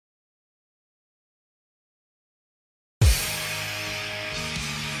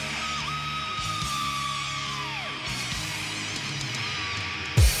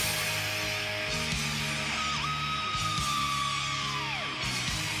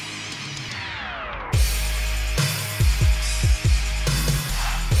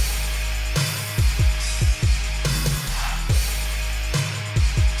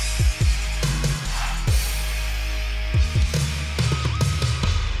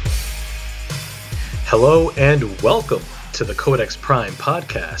Hello and welcome to the Codex Prime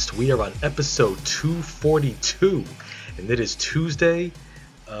podcast. We are on episode 242, and it is Tuesday,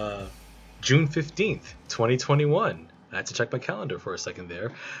 June 15th, 2021. I had to check my calendar for a second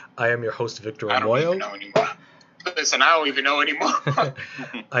there. I am your host, Victor Omoyo. I don't even know anymore. Listen, I don't even know anymore.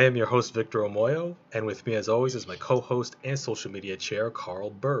 I am your host, Victor Omoyo, and with me, as always, is my co-host and social media chair,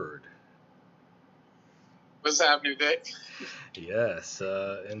 Carl Bird. What's happening, Vic? Yes,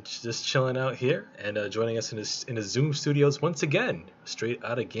 and just chilling out here, and joining us in the Zoom studios once again, straight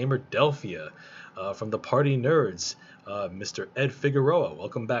out of Gamerdelphia, from the Party Nerds, Mr. Ed Figueroa.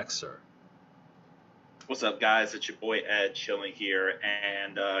 Welcome back, sir. What's up, guys? It's your boy Ed, chilling here,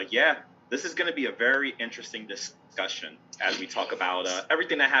 and this is going to be a very interesting discussion as we talk about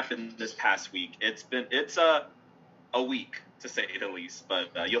everything that happened this past week. It's a week, to say the least,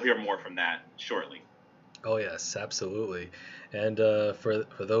 but you'll hear more from that shortly. Oh yes, absolutely. And for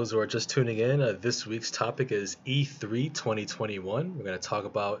those who are just tuning in, this week's topic is E3 2021. We're going to talk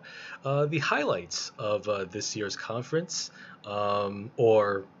about the highlights of this year's conference,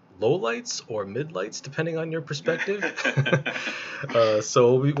 or lowlights or midlights, depending on your perspective.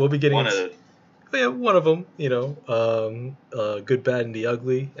 So we'll be getting one of them, good, bad, and the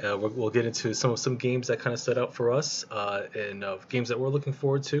ugly. We'll get into some games that kind of stood out for us, and games that we're looking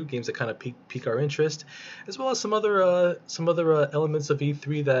forward to, games that kind of pique our interest, as well as some other elements of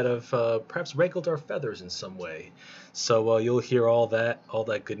E3 that have perhaps rankled our feathers in some way. So you'll hear all that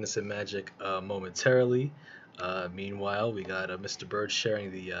goodness and magic momentarily. Meanwhile, we got Mr. Bird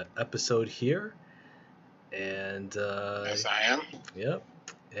sharing the episode here, and Yes, I am. Yep.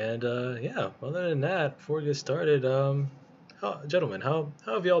 And other than that, before we get started, gentlemen, how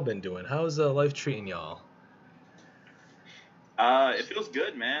have y'all been doing? How's life treating y'all? It feels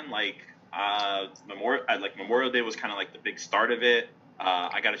good, man. Memorial Day was kind of like the big start of it.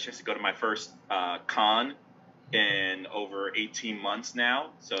 I got a chance to go to my first con in over 18 months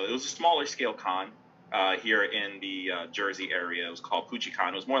now. So it was a smaller scale con here in the Jersey area. It was called PucciCon.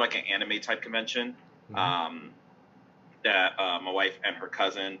 It was more like an anime type convention. Mm-hmm. That my wife and her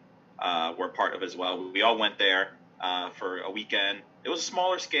cousin were part of as well. We all went there for a weekend. It was a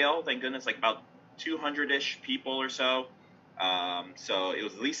smaller scale, thank goodness, like about 200-ish people or so. So it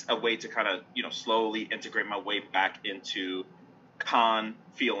was at least a way to kind of, slowly integrate my way back into con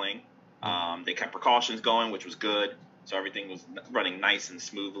feeling. They kept precautions going, which was good. So everything was running nice and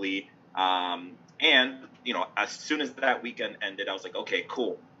smoothly. And, as soon as that weekend ended, I was like, okay,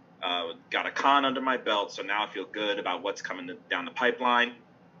 cool. Got a con under my belt, so now I feel good about what's coming down the pipeline.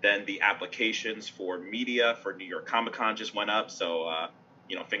 Then the applications for media for New York Comic Con just went up, so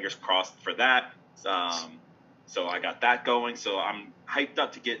fingers crossed for that. So I got that going, so I'm hyped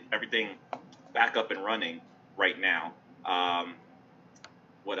up to get everything back up and running right now.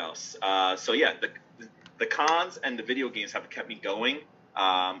 What else? The cons and the video games have kept me going,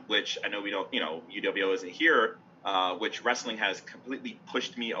 which I know we don't, UWO isn't here. Which wrestling has completely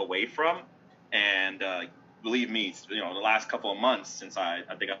pushed me away from. And believe me, the last couple of months since I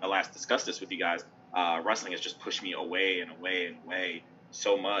think I last discussed this with you guys, wrestling has just pushed me away and away and away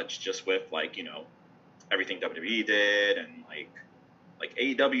so much, just with everything WWE did, and like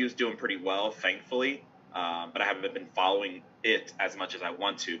AEW is doing pretty well, thankfully. But I haven't been following it as much as I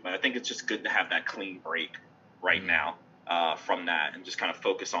want to. But I think it's just good to have that clean break right now from that, and just kind of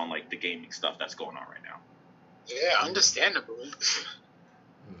focus on the gaming stuff that's going on right now. Yeah, understandable.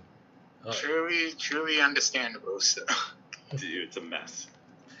 Truly understandable. So. Dude, it's a mess.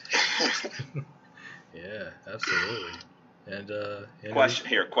 Yeah, absolutely. And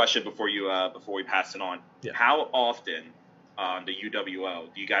question before we pass it on. Yeah. How often on the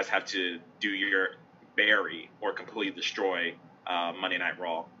UWO do you guys have to do your bury or completely destroy Monday Night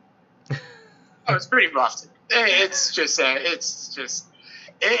Raw? Oh, it's pretty often.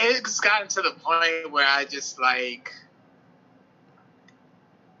 It's gotten to the point where I just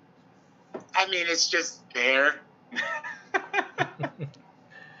it's just there.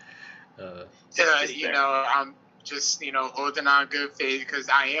 I'm just, holding on good faith because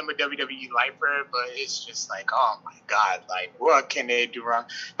I am a WWE lifer, but it's just oh my God, what can they do wrong?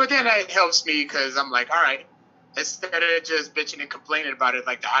 But then it helps me because I'm like, all right, instead of just bitching and complaining about it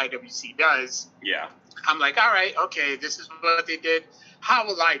like the IWC does. Yeah. I'm like, all right, okay, this is what they did. How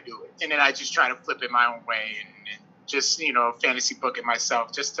will I do it? And then I just try to flip it my own way and just, fantasy book it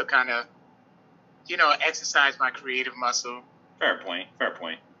myself just to kind of, exercise my creative muscle. Fair point.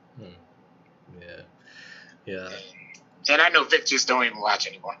 Yeah. And I know Vic just don't even watch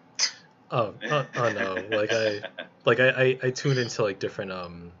anymore. Oh no! I tune into different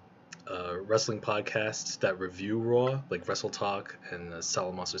wrestling podcasts that review Raw, like Wrestle Talk and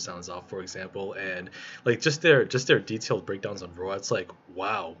Solid Monster Sounds Off, for example, and like just their detailed breakdowns on Raw. It's like,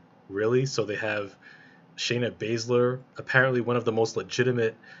 wow, really? So they have Shayna Baszler, apparently one of the most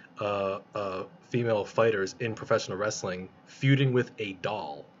legitimate female fighters in professional wrestling, feuding with a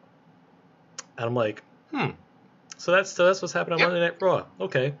doll. And I'm like, so that's what's happening on Monday Night Raw.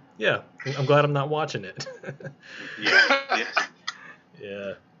 Okay, yeah, I'm glad I'm not watching it. Yeah.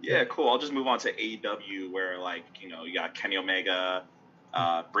 Yeah. Yeah, cool. I'll just move on to AEW, where like you got Kenny Omega,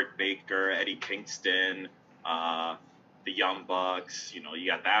 Britt Baker, Eddie Kingston, the Young Bucks. You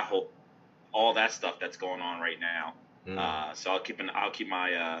got all that stuff that's going on right now. So I'll keep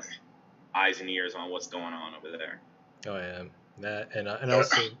my eyes and ears on what's going on over there. Oh yeah, that and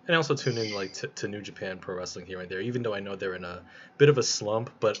I also tune in like to New Japan Pro Wrestling here and there, even though I know they're in a bit of a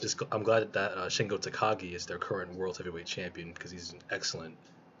slump. But I'm glad that Shingo Takagi is their current World Heavyweight Champion because he's an excellent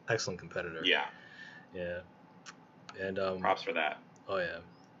competitor. Yeah. Yeah. And props for that. Oh yeah.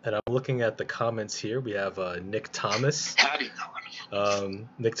 And I'm looking at the comments here. We have Nick Thomas.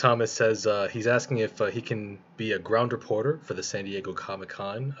 Nick Thomas says he's asking if he can be a ground reporter for the San Diego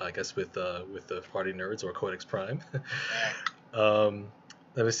Comic-Con, I guess with the Party Nerds or Codex Prime. Let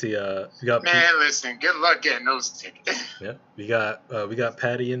me see. We got listen. Good luck getting those tickets. Yeah, we got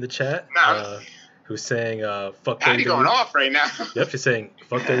Patty in the chat. Who's saying fuck Patty WWE. going off right now. Yep, she's saying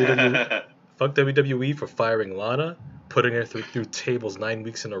fuck WWE. Fuck WWE for firing Lana, putting her through tables 9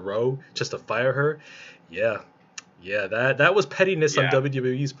 weeks in a row just to fire her. Yeah, that was pettiness on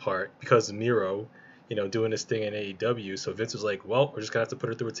WWE's part because of Miro, doing his thing in AEW. So Vince was like, well, we're just gonna have to put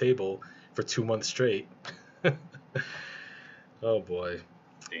her through a table for 2 months straight. Oh boy.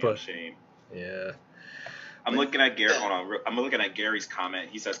 Damn shame. Yeah. I'm looking at Gary. Hold on. I'm looking at Gary's comment.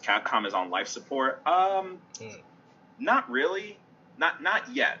 He says Capcom is on life support. Not really. Not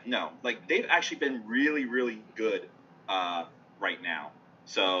yet. No. Like they've actually been really, really good right now.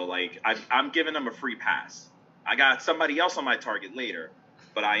 So like I'm giving them a free pass. I got somebody else on my target later,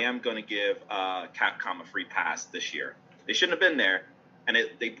 but I am going to give Capcom a free pass this year. They shouldn't have been there, and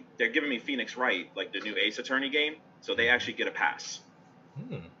they're giving me Phoenix Wright, like the new Ace Attorney game, so they actually get a pass.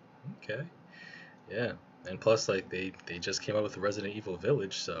 Okay. Yeah. And plus, like they just came out with Resident Evil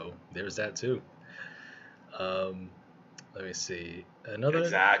Village, so there's that too. Let me see.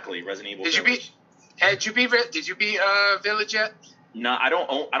 Exactly, Resident Evil Village. Did you beat Village yet? No, I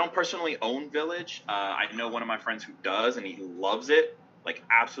don't personally own Village. I know one of my friends who does, and he loves it. Like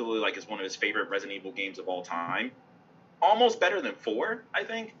absolutely, like it's one of his favorite Resident Evil games of all time. Almost better than 4, I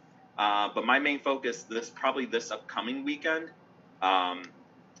think. But my main focus probably this upcoming weekend,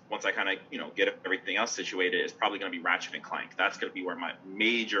 once I kind of get everything else situated, is probably going to be Ratchet and Clank. That's going to be where my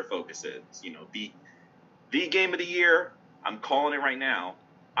major focus is. The game of the year. I'm calling it right now.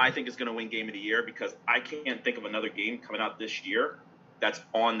 I think it's going to win Game of the Year because I can't think of another game coming out this year that's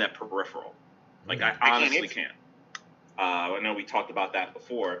on that peripheral. Like, I honestly can't. I know we talked about that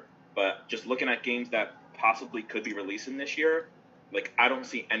before, but just looking at games that possibly could be releasing this year, like, I don't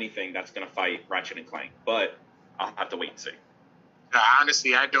see anything that's going to fight Ratchet and Clank. But I'll have to wait and see.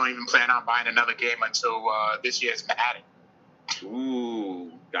 Honestly, I don't even plan on buying another game until this year's Madden.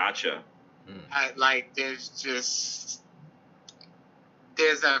 Ooh, gotcha.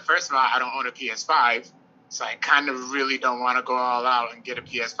 First of all, I don't own a PS5, so I kind of really don't want to go all out and get a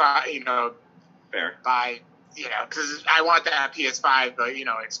PS5, Fair. Because I want that PS5,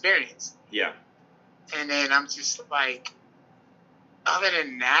 experience. Yeah. And then I'm just like, other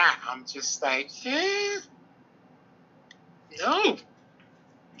than that, I'm just like, no.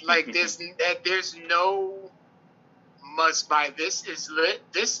 Like, there's no must buy. This is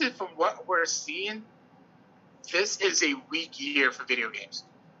from what we're seeing. This is a weak year for video games.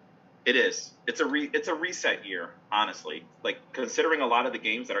 It is. It's a reset year, honestly. Like, considering a lot of the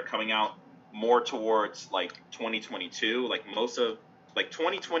games that are coming out more towards like 2022, like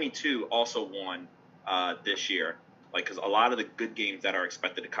 2022 also won this year. Like, because a lot of the good games that are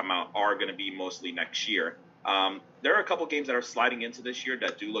expected to come out are going to be mostly next year. There are a couple games that are sliding into this year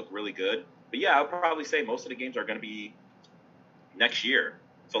that do look really good. But yeah, I would probably say most of the games are going to be next year.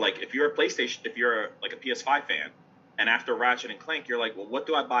 So, like, if you're a PS5 fan, and after Ratchet and Clank, you're like, well, what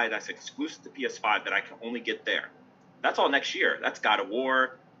do I buy that's exclusive to PS5 that I can only get there? That's all next year. That's God of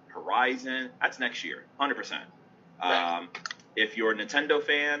War, Horizon. That's next year, 100%. Right. If you're a Nintendo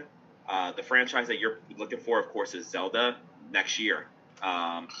fan, the franchise that you're looking for, of course, is Zelda next year.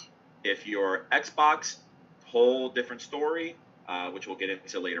 If you're Xbox, whole different story, which we'll get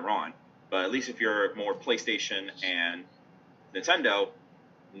into later on. But at least if you're more PlayStation and Nintendo,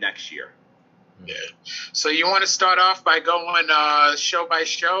 next year. Yeah. So you want to start off by going show by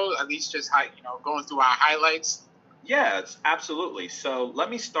show, at least just going through our highlights. Yeah, absolutely. So let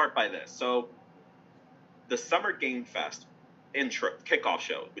me start by this. So the Summer Game Fest intro kickoff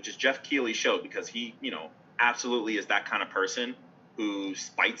show, which is Jeff Keighley's show, because he, absolutely is that kind of person who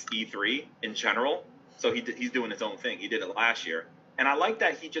spites E3 in general. So he's doing his own thing. He did it last year. And I like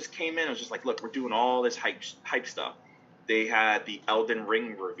that he just came in and was just like, look, we're doing all this hype stuff. They had the Elden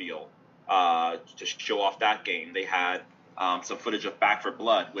Ring reveal to show off that game. They had some footage of Back 4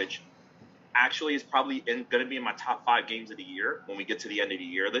 Blood, which actually is probably going to be in my top 5 games of the year when we get to the end of the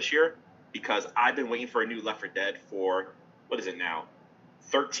year this year, because I've been waiting for a new Left 4 Dead for, what is it now,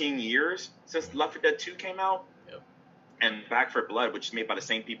 13 years since Left 4 Dead 2 came out. Yep. And Back 4 Blood, which is made by the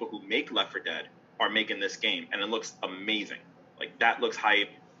same people who make Left 4 Dead, are making this game, and it looks amazing. Like, that looks hype.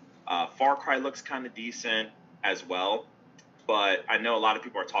 Far Cry looks kind of decent as well, but I know a lot of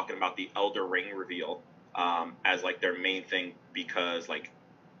people are talking about the Elden Ring reveal as, like, their main thing, because, like,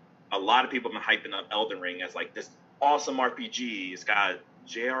 a lot of people have been hyping up Elden Ring as, like, this awesome RPG. It's got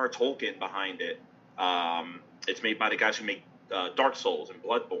J.R. Tolkien behind it. It's made by the guys who make Dark Souls and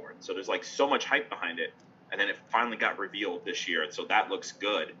Bloodborne. So there's, like, so much hype behind it. And then it finally got revealed this year, and so that looks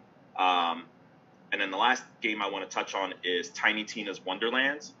good. And then the last game I want to touch on is Tiny Tina's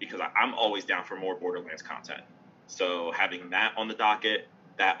Wonderlands, because I'm always down for more Borderlands content. So having that on the docket,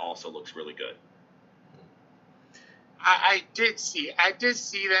 that also looks really good. I did see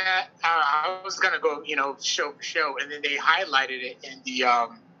that. I was gonna go, show for show, and then they highlighted it in the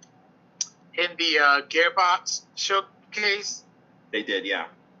Gearbox showcase. They did, yeah.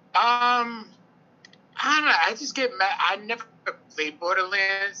 I don't know. I just get mad. I never played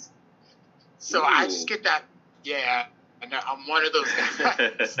Borderlands, so I just get that. Yeah, and I'm one of those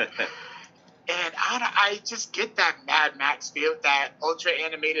guys. And I just get that Mad Max feel, that ultra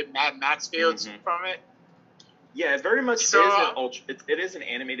animated Mad Max feel from it. Yeah, it very much it is an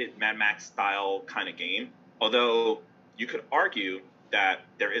animated Mad Max style kind of game. Although you could argue that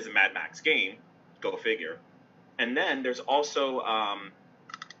there is a Mad Max game, go figure. And then there's also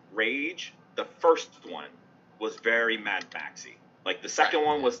Rage. The first one was very Mad Maxy. Like, the second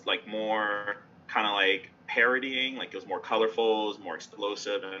one was, like, more kind of like parodying, like it was more colorful, it was more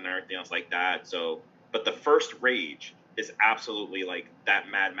explosive and everything else like that. So, but the first Rage is absolutely like that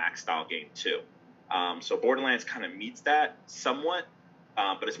Mad Max style game too. So Borderlands kind of meets that somewhat,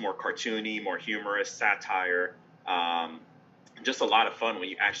 but it's more cartoony, more humorous, satire, just a lot of fun when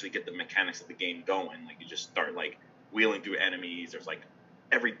you actually get the mechanics of the game going. Like, you just start like wheeling through enemies. There's like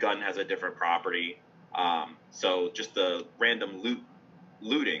every gun has a different property. So just the random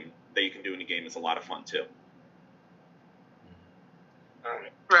looting that you can do in the game is a lot of fun too. All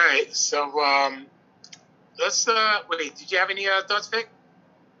right. So let's wait. Did you have any thoughts, Vic?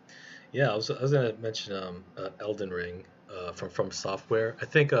 Yeah, I was gonna mention Elden Ring from Software. I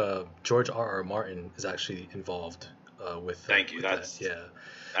think George R.R. Martin is actually involved with. Thank you. With That's that. Yeah.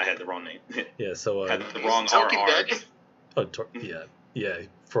 I had the wrong name. Yeah. So had the wrong RR. Oh, yeah.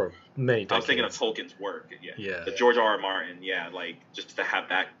 For many decades. I was thinking of Tolkien's work. Yeah. Yeah. The George R.R. Martin. Yeah, like just to have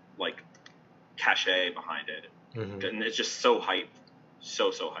that like cachet behind it, and it's just so hype,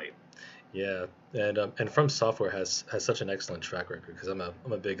 so hype. Yeah, and From Software has such an excellent track record, because I'm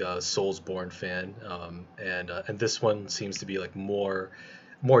a big Soulsborne fan, and this one seems to be like more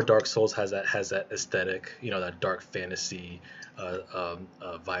Dark Souls, has that aesthetic, that dark fantasy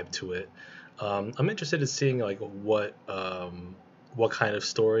vibe to it. I'm interested in seeing like what kind of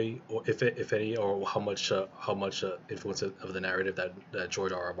story, or if any, or how much influence of the narrative that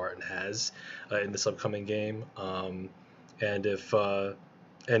George R.R. Martin has in this upcoming game, and if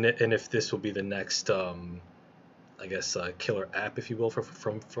and if this will be the next, I guess, killer app, if you will,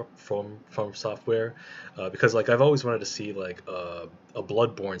 from Software, because like I've always wanted to see like a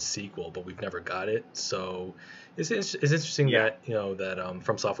Bloodborne sequel, but we've never got it. So it's interesting that that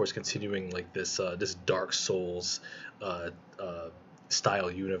From Software is continuing like this Dark Souls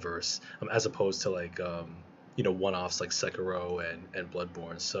style universe, as opposed to like one-offs like Sekiro and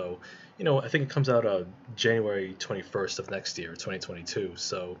Bloodborne. So I think it comes out January 21st of next year, 2022.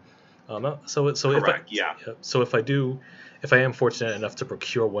 So Correct, if I am fortunate enough to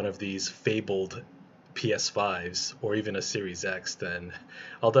procure one of these fabled PS5s or even a Series X, then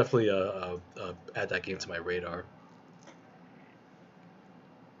I'll definitely add that game to my radar.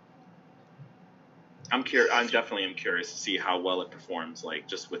 I'm definitely am curious to see how well it performs. Like,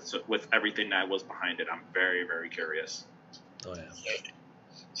 just with everything that was behind it, I'm very, very curious. Oh yeah.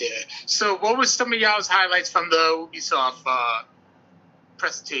 Yeah. So, what was some of y'all's highlights from the Ubisoft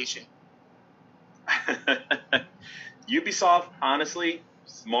presentation? Ubisoft, honestly,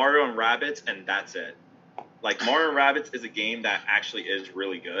 Mario and Rabbids, and that's it. Like, Mario and Rabbids is a game that actually is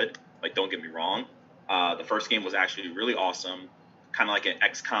really good. Like, don't get me wrong. The first game was actually really awesome, kind of like an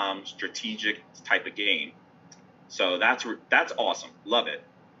XCOM strategic type of game. So that's awesome. Love it.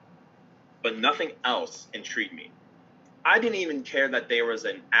 But nothing else intrigued me. I didn't even care that there was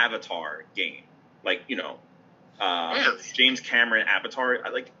an Avatar game. Like, Really? James Cameron Avatar.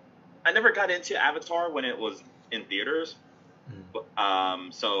 I never got into Avatar when it was in theaters.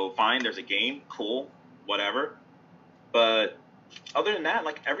 So fine, there's a game, cool, whatever. But other than that,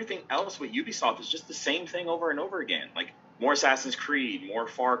 like, everything else with Ubisoft is just the same thing over and over again. Like, more Assassin's Creed, more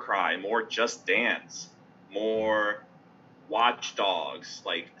Far Cry, more Just Dance, more Watch Dogs.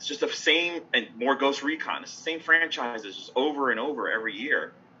 Like, it's just the same, and more Ghost Recon. It's the same franchises just over and over every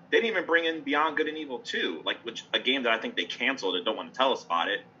year. They didn't even bring in Beyond Good and Evil 2, like, which a game that I think they canceled and don't want to tell us about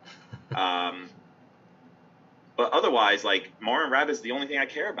it. But otherwise, like, Mario and Rabbids is the only thing I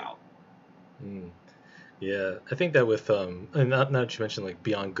care about. Yeah, I think that with and not that you mentioned like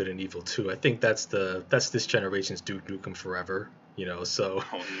Beyond Good and Evil 2, I think that's this generation's Duke Nukem Forever, so.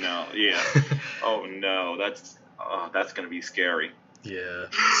 Oh no, yeah. Oh no, that's gonna be scary. Yeah.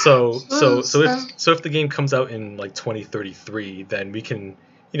 So if the game comes out in like 2033, then we can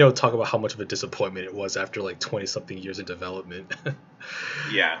talk about how much of a disappointment it was after like 20 something years of development.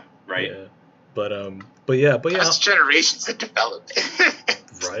 Yeah. Right. Yeah. But yeah. That's generations of development.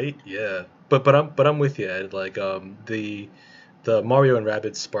 Right. Yeah. But I'm with you, Ed. Like the Mario and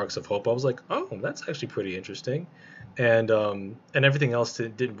Rabbids Sparks of Hope, I was like, oh, that's actually pretty interesting, and everything else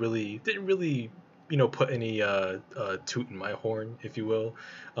didn't really put any toot in my horn, if you will.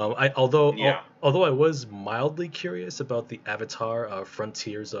 Although I was mildly curious about the Avatar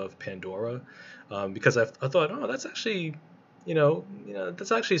Frontiers of Pandora, because I thought, oh, that's actually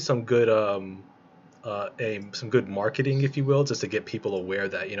that's actually some good some good marketing, if you will, just to get people aware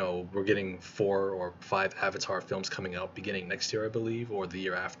that we're getting 4 or 5 Avatar films coming out beginning next year, I believe, or the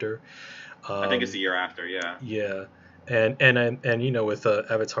year after. I think it's the year after, yeah. Yeah, and with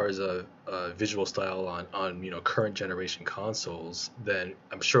Avatar's visual style on current generation consoles, then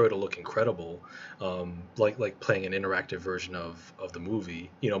I'm sure it'll look incredible, like playing an interactive version of the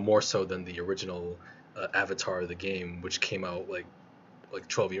movie, more so than the original Avatar, the game, which came out like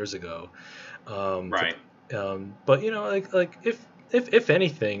 12 years ago. Right. But like if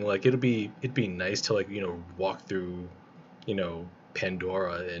anything, like it'd be nice to walk through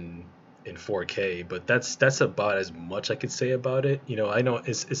Pandora in 4K, but that's about as much I could say about it. I know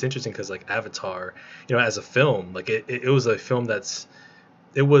it's interesting because like Avatar, as a film, like it was a film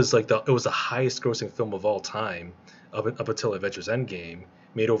it was the highest grossing film of all time up until Avengers Endgame,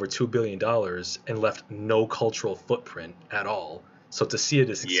 made over $2 billion and left no cultural footprint at all. So to see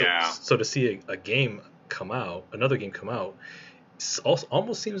it so to see a game come out, another game come out,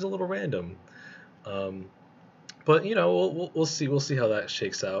 almost seems a little random. But we'll see how that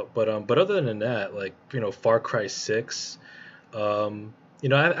shakes out. But other than that, like Far Cry 6, I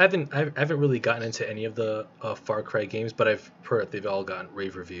haven't really gotten into any of the Far Cry games, but I've heard that they've all gotten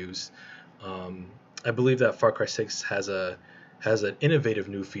rave reviews. I believe that Far Cry 6 has an innovative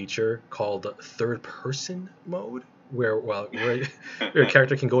new feature called third person mode, where your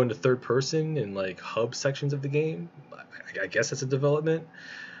character can go into third person in like hub sections of the game. I guess that's a development.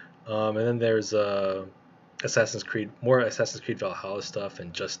 And then there's Assassin's Creed Valhalla stuff,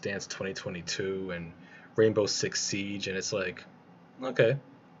 and Just Dance 2022 and Rainbow Six Siege, and it's like, okay,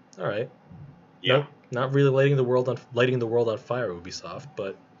 all right, yeah, not really lighting the world on fire, Ubisoft,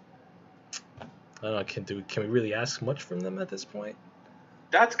 but I don't know, can we really ask much from them at this point?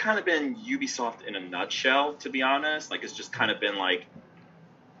 That's kind of been Ubisoft in a nutshell, to be honest. Like, it's just kind of been like,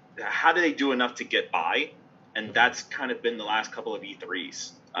 how do they do enough to get by? And that's kind of been the last couple of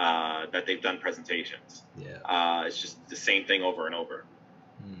E3s that they've done presentations. Yeah. It's just the same thing over and over.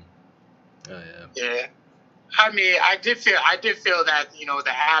 Oh yeah. Yeah. I mean, I did feel that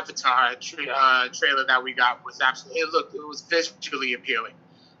the Avatar trailer that we got was absolutely. It was visually appealing.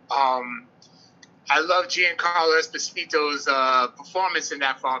 I love Giancarlo Esposito's performance in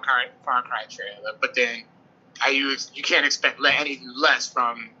that Far Cry trailer, but then you can't expect anything less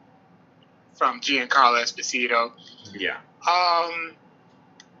from Giancarlo Esposito. Yeah.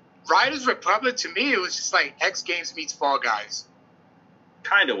 Riders Republic, to me, it was just like X Games meets Fall Guys.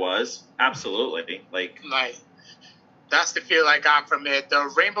 Kind of was, absolutely. Like that's the feel I got from it.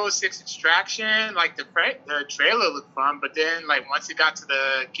 The Rainbow Six Extraction, like the trailer looked fun, but then like once it got to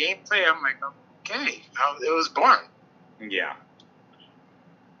the gameplay, I'm like, okay, it was boring. Yeah.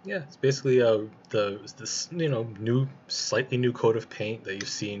 Yeah, it's basically this slightly new coat of paint that you've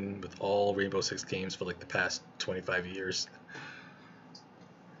seen with all Rainbow Six games for like the past 25 years.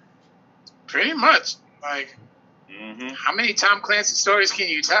 Pretty much. Like, Mm-hmm. how many Tom Clancy stories can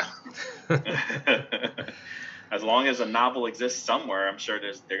you tell? As long as a novel exists somewhere, I'm sure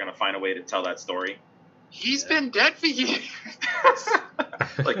they're gonna find a way to tell that story. He's been dead for years.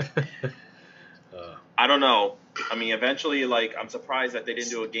 Like, I don't know. I mean, eventually, like, I'm surprised that they didn't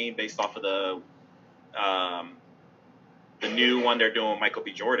do a game based off of the new one they're doing with Michael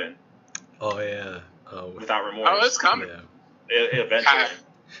B. Jordan. Oh yeah. Without Remorse. Oh, it's coming. Yeah. Eventually.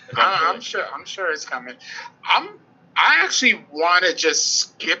 I'm sure it's coming. I actually want to just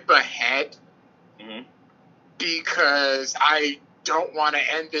skip ahead Mhm. because I don't want to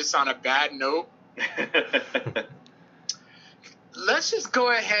end this on a bad note. Let's just go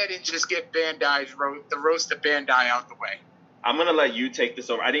ahead and just get Bandai's the roast of Bandai out the way. I'm gonna let you take this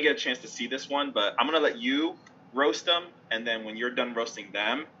over. I didn't get a chance to see this one, but I'm gonna let you roast them, and then when you're done roasting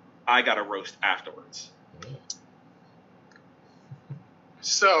them, I gotta roast afterwards.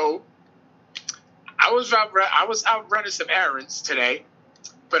 So, I was out running some errands today,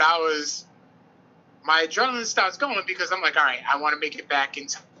 but my adrenaline starts going because I'm like, all right, I want to make it back in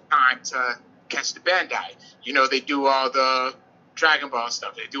time to catch the Bandai. You know, they do all the Dragon Ball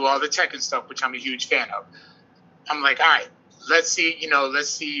stuff, they do all the Tekken stuff, which I'm a huge fan of. I'm like, all right, let's see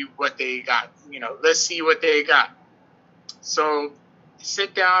what they got. So,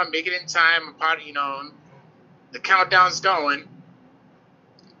 sit down, make it in time. The countdown's going.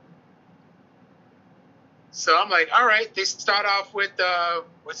 So I'm like, all right. They start off with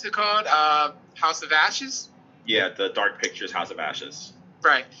what's it called? House of Ashes. Yeah, the Dark Pictures House of Ashes.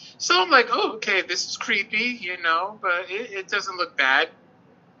 Right. So I'm like, oh, okay, this is creepy, but it doesn't look bad.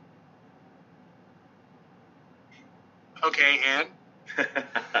 Okay, and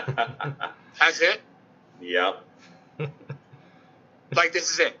that's it. Yep. Like, this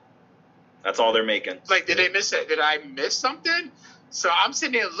is it. That's all they're making. Like, did they miss it? Did I miss something? So I'm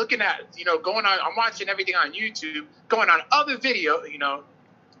sitting there looking at, I'm watching everything on YouTube, going on other videos,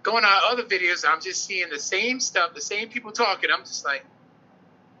 I'm just seeing the same stuff, the same people talking. I'm just like,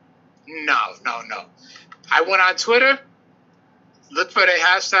 no. I went on Twitter, looked for the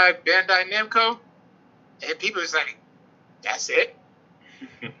hashtag Bandai Namco, and people was like, that's it?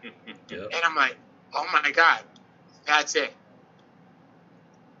 Yep. And I'm like, oh my God, that's it.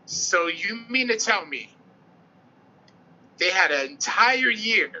 So you mean to tell me they had an entire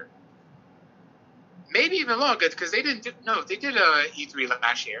year, maybe even longer, because they did E3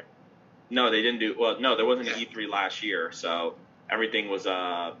 last year. No, they didn't do, well, no, there wasn't an E3 last year, so everything was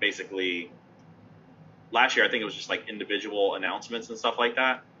basically, last year I think it was just like individual announcements and stuff like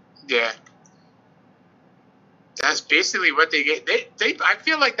that. Yeah. That's basically what they gave. I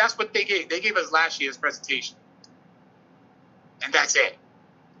feel like that's what they gave. They gave us last year's presentation. And that's it.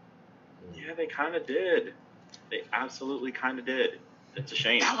 Yeah, they kind of did. They absolutely kind of did. It's a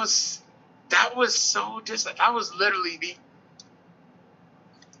shame. That was so that was literally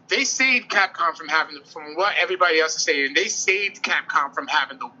they saved Capcom from what everybody else is saying, they saved Capcom from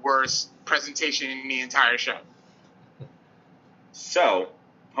having the worst presentation in the entire show. So,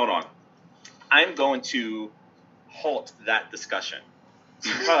 hold on. I'm going to halt that discussion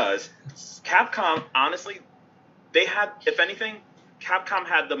because Capcom, honestly, they had, if anything, Capcom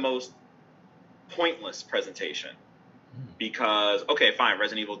had the most pointless presentation because, okay, fine,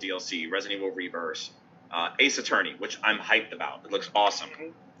 Resident Evil DLC, Resident Evil Rebirth, Ace Attorney, which I'm hyped about. It looks awesome.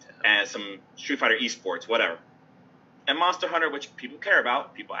 And some Street Fighter esports, whatever. And Monster Hunter, which people care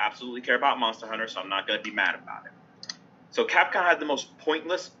about. People absolutely care about Monster Hunter, so I'm not going to be mad about it. So Capcom had the most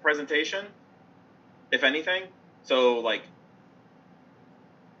pointless presentation, if anything. So, like,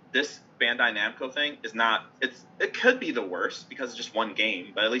 this Bandai Namco thing is not, it could be the worst because it's just one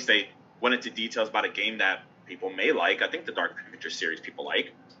game, but at least they went into details about a game that people may like. I think the Dark Pictures series people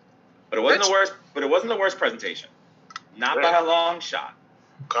like. But it wasn't the worst presentation. Not by a long shot.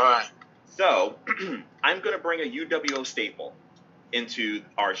 God. So, I'm going to bring a UWO staple into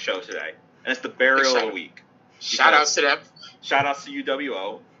our show today, and it's the Burial of the Week. Shout outs to them. Shout outs to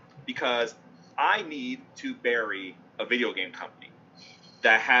UWO, because I need to bury a video game company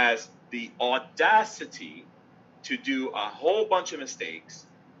that has the audacity to do a whole bunch of mistakes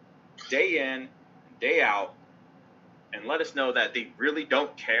day in, day out, and let us know that they really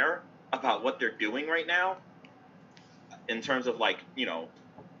don't care about what they're doing right now in terms of, like,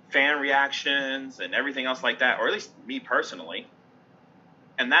 fan reactions and everything else like that, or at least me personally,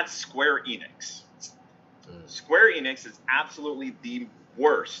 and that's Square Enix. Square Enix is absolutely the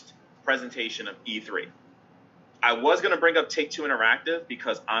worst presentation of E3. I was going to bring up Take-Two Interactive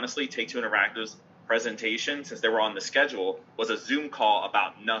because, honestly, Take-Two Interactive's presentation, since they were on the schedule, was a Zoom call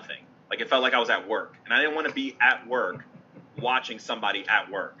about nothing. Like, it felt like I was at work, and I didn't want to be at work watching somebody at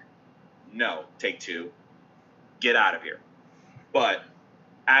work. no, Take-Two, get out of here. But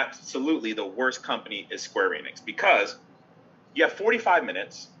absolutely the worst company is Square Enix, because you have 45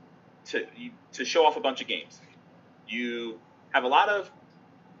 minutes to show off a bunch of games. You have a lot of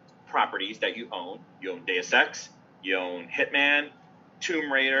properties that you own. You own Deus Ex, you own Hitman,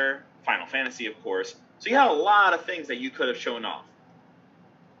 Tomb Raider, Final Fantasy, of course. So you have a lot of things that you could have shown off.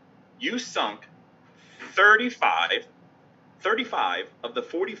 You sunk 35 of the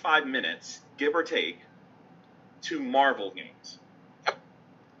 45 minutes, give or take, to Marvel games.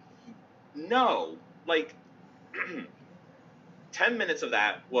 No, like 10 minutes of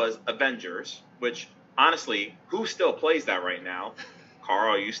that was Avengers, which honestly, who still plays that right now?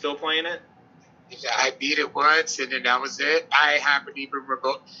 Carl, are you still playing it? I beat it once, and then that was it. I haven't even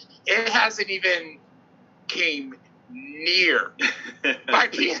remote. It hasn't even came near my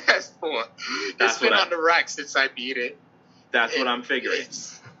PS4. It's been on the rack since I beat it. That's what I'm figuring.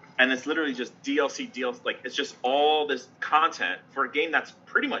 And it's literally just DLC, like it's just all this content for a game that's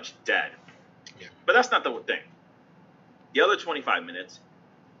pretty much dead. Yeah. But that's not the thing. The other 25 minutes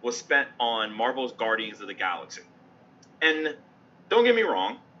was spent on Marvel's Guardians of the Galaxy. And don't get me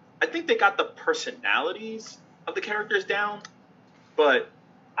wrong, I think they got the personalities of the characters down, but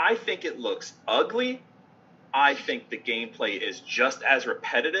I think it looks ugly. I think the gameplay is just as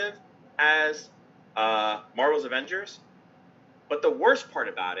repetitive as Marvel's Avengers. But the worst part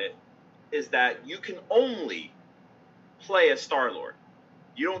about it is that you can only play as Star-Lord.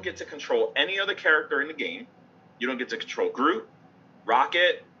 You don't get to control any other character in the game. You don't get to control Groot,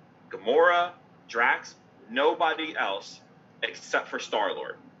 Rocket, Gamora, Drax, nobody else except for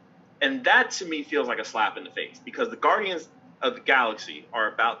Star-Lord. And that to me feels like a slap in the face, because the Guardians of the Galaxy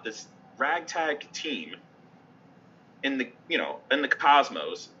are about this ragtag team in the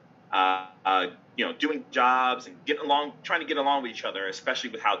cosmos, doing jobs and trying to get along with each other, especially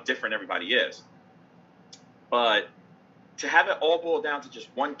with how different everybody is. But to have it all boil down to just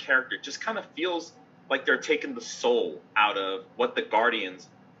one character just kind of feels like they're taking the soul out of what the Guardians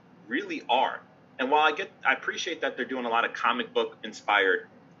really are. And while I appreciate that they're doing a lot of comic book inspired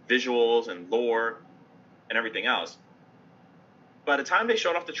visuals and lore and everything else, by the time they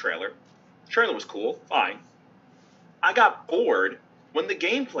showed off the trailer was cool, fine. I got bored when the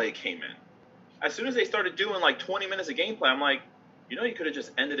gameplay came in. As soon as they started doing like 20 minutes of gameplay, I'm like, you could have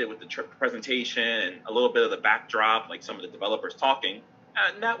just ended it with the presentation and a little bit of the backdrop, like some of the developers talking,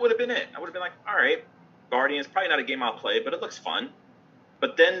 and that would have been it. I would have been like, all right, Guardians, probably not a game I'll play, but it looks fun.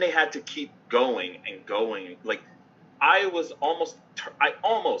 But then they had to keep going and going. Like, I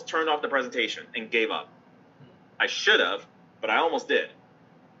almost turned off the presentation and gave up. I should have, but I almost did.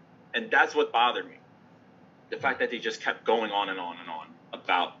 And that's what bothered me. The fact that they just kept going on and on and on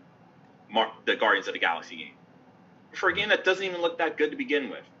about the Guardians of the Galaxy game. For a game that doesn't even look that good to begin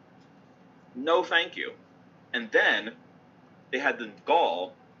with. No thank you. And then they had the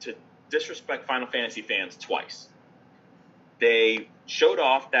gall to disrespect Final Fantasy fans twice. They showed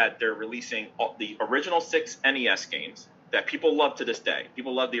off that they're releasing the original 6 NES games that people love to this day.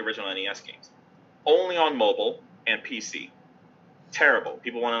 People love the original NES games. Only on mobile and PC. Terrible.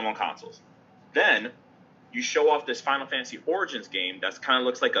 People want them on consoles. Then you show off this Final Fantasy Origins game that kind of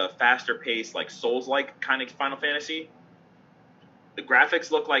looks like a faster paced, like Souls-like kind of Final Fantasy. The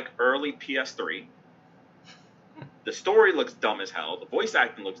graphics look like early PS3. The story looks dumb as hell. The voice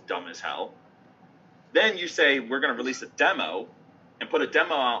acting looks dumb as hell. Then you say, we're going to release a demo and put a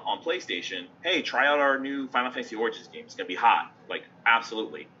demo out on PlayStation. Hey, try out our new Final Fantasy Origins game. It's going to be hot. Like,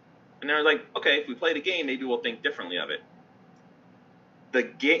 absolutely. And they're like, okay, if we play the game, maybe we'll think differently of it.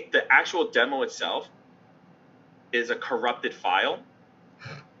 The actual demo itself is a corrupted file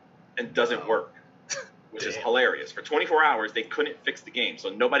and doesn't work, which is hilarious. For 24 hours, they couldn't fix the game, so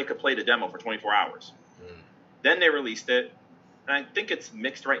nobody could play the demo for 24 hours. Then they released it, and I think it's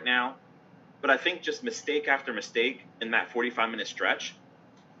mixed right now, but I think just mistake after mistake in that 45-minute stretch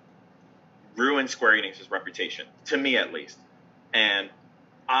ruined Square Enix's reputation, to me at least. And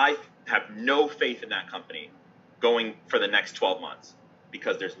I have no faith in that company going for the next 12 months,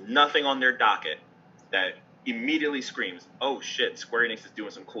 because there's nothing on their docket that immediately screams, oh shit, Square Enix is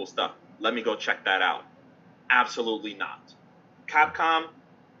doing some cool stuff. Let me go check that out. Absolutely not. Capcom,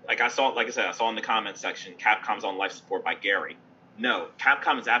 I saw in the comments section, Capcom's on life support by Gary. No,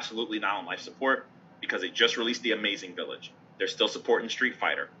 Capcom is absolutely not on life support because they just released The Amazing Village. They're still supporting Street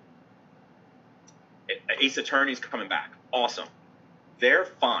Fighter. Ace Attorney's coming back. Awesome. They're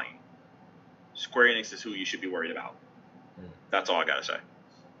fine. Square Enix is who you should be worried about. That's all I gotta say.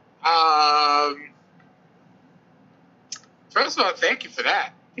 First of all, thank you for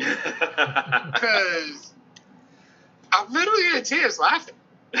that. Because I'm literally in tears laughing.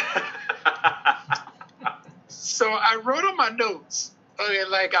 So I wrote on my notes, okay,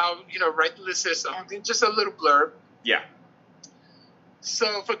 like I'll write the list of songs and just a little blurb. Yeah.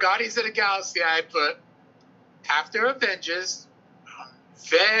 So for Guardians of the Galaxy, I put after Avengers, I'm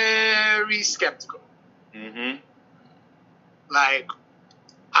very skeptical. Mm-hmm. Like,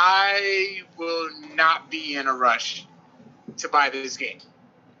 I will not be in a rush to buy this game.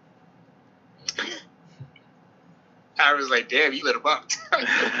 I was like, damn, you lit him up.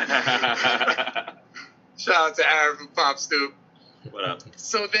 Shout out to Aaron from Pop Stoop. What up?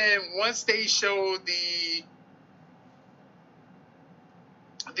 So then once they showed the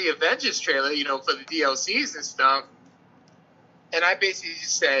Avengers trailer, for the DLCs and stuff, and I basically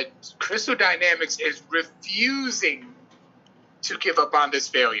just said Crystal Dynamics is refusing to give up on this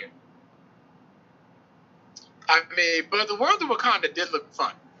failure. I mean, but the World of Wakanda did look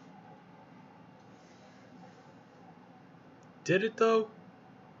fun. Did it though?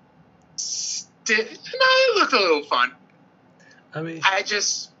 It looked a little fun. I mean,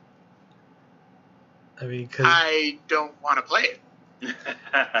 cause I don't want to play it.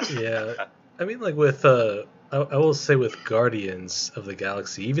 Yeah, I mean, like with I will say with Guardians of the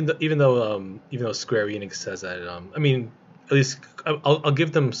Galaxy, even though Square Enix says that, I mean, at least I'll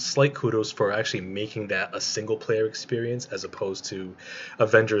give them slight kudos for actually making that a single player experience as opposed to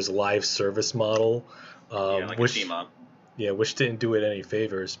Avengers live service model, like a team up. Yeah, which didn't do it any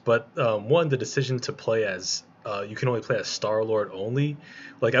favors. But one, the decision to play as you can only play as Star-Lord only.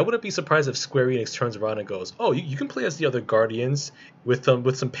 Like, I wouldn't be surprised if Square Enix turns around and goes, "Oh, you can play as the other Guardians with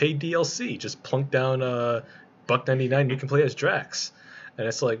some paid DLC. Just plunk down $1.99. You can play as Drax." And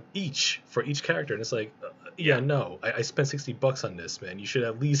it's like for each character, and it's like, no, I spent $60 on this, man. You should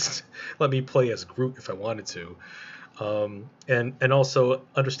at least let me play as Groot if I wanted to. And also,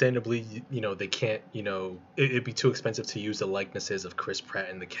 understandably, they can't, it'd be too expensive to use the likenesses of Chris Pratt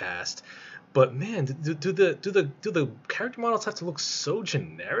in the cast. But man, do the character models have to look so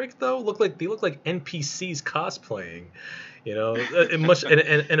generic though? They look like NPCs cosplaying,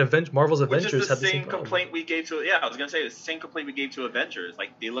 and Marvel's Avengers have the same complaint we gave to. Yeah, I was gonna say the same complaint we gave to Avengers.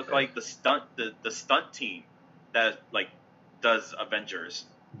 Like they look like the stunt team that like does Avengers.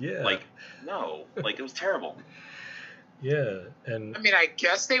 Yeah. Like no, like it was terrible. Yeah, and I mean, I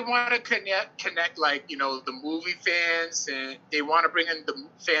guess they want to connect like the movie fans, and they want to bring in the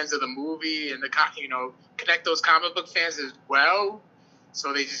fans of the movie and connect those comic book fans as well.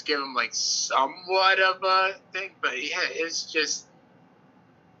 So they just give them like somewhat of a thing, but yeah, it's just,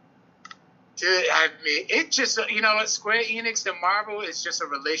 dude. I mean, it just Square Enix and Marvel is just a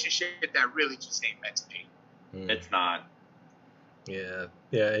relationship that really just ain't meant to be. It's not. Yeah,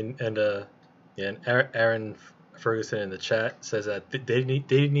 and Aaron Ferguson in the chat says that they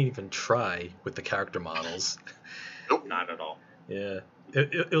didn't even try with the character models. Nope, not at all. Yeah,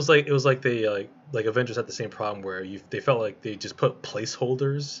 it was like they like Avengers had the same problem where they felt like they just put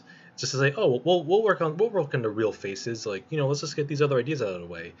placeholders just to say, oh, we'll work on the real faces, like let's just get these other ideas out of the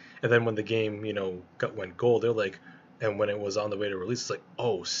way. And then when the game went gold, they're like, and when it was on the way to release, it's like,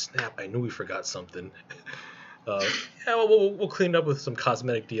 oh snap, I knew we forgot something. We'll clean it up with some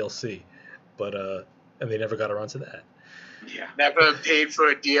cosmetic DLC, but and they never got around to that. Yeah. Never paid for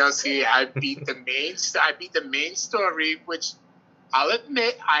a DLC. I beat the main story, which I'll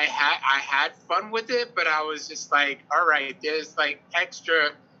admit I had fun with it, but I was just like, all right, there's like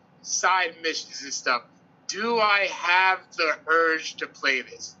extra side missions and stuff. Do I have the urge to play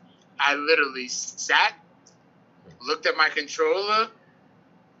this? I literally sat, looked at my controller,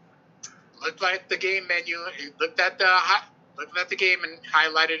 looked at the game menu, looked at the game and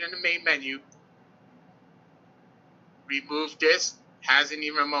highlighted in the main menu. Removed this. Hasn't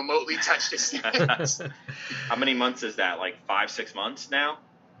even remotely touched this. How many months is that? Like 5-6 months now?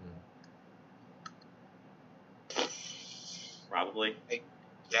 Probably.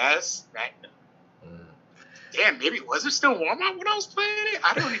 Yes. Right. Damn, maybe was it still warm out when I was playing it?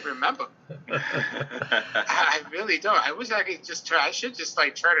 I don't even remember. I really don't. I wish I could just I should just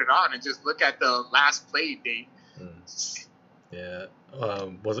like turn it on and just look at the last play date. Yeah.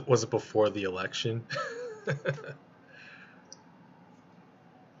 Was it before the election?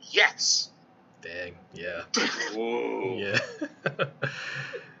 Yes. Dang. Yeah. Whoa. Yeah.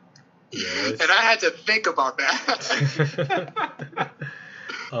 And I had to think about that.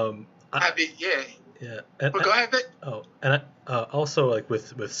 I mean, yeah. Yeah. But go ahead, Vic. Oh, and also like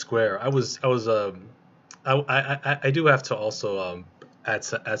with Square, I do have to also add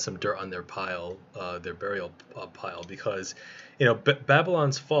some dirt on their pile, their burial pile, because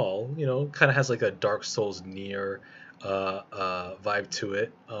Babylon's Fall, kind of has like a Dark Souls near vibe to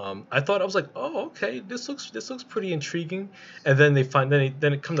it. I thought I was like, oh, okay, this looks pretty intriguing. And then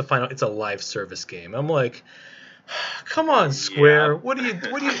then it come to find out it's a live service game. I'm like, come on, Square, Yeah. what's And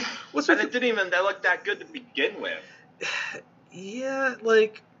with it didn't even look that good to begin with. yeah,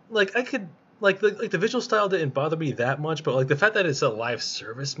 like I could like the visual style didn't bother me that much, but like the fact that it's a live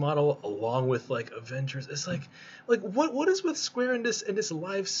service model along with like Avengers, it's like what is with Square in this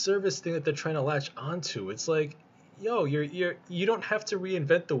live service thing that they're trying to latch onto? It's like, yo, you don't have to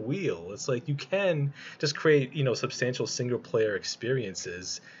reinvent the wheel. It's like you can just create, substantial single player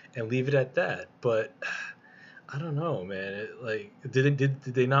experiences and leave it at that. But I don't know, man. Like, did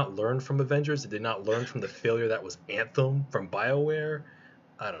they not learn from Avengers? Did they not learn from the failure that was Anthem from BioWare?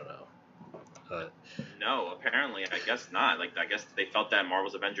 I don't know. But No, apparently, I guess not. Like, I guess they felt that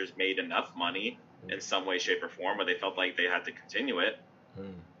Marvel's Avengers made enough money in some way, shape, or form where they felt like they had to continue it.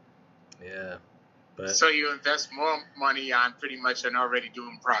 yeah, but So you invest more money on pretty much an already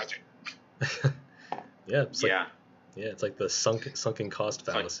doomed project. yeah, it's like Yeah. yeah, it's like the sunken cost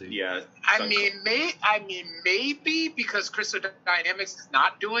Like, fallacy. yeah. I mean, maybe because Crystal Dynamics is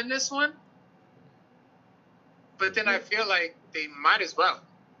not doing this one, but then I feel like they might as well.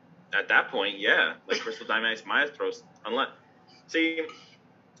 At that point, yeah. Like, Crystal Dynamics might as throw... See,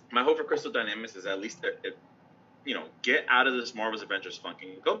 my hope for Crystal Dynamics is at least, get out of this Marvel's Avengers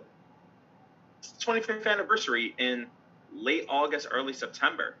funking. Go... It's the 25th anniversary in late August, early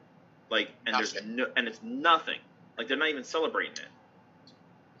September. Like, and it's nothing. Like, they're not even celebrating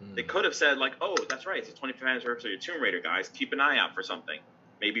it. They could have said, like, oh, that's right, it's the 25th anniversary of Tomb Raider, guys. Keep an eye out for something.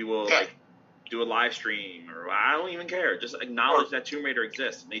 Maybe we'll, like, do a live stream, or I don't even care. Just acknowledge that Tomb Raider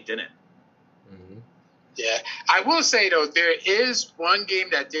exists, and they didn't. Yeah. I will say, though, there is one game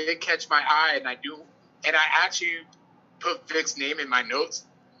that did catch my eye, and I actually put Vic's name in my notes,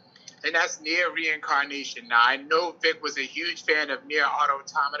 and that's Nier Reincarnation. Now, I know Vic was a huge fan of Nier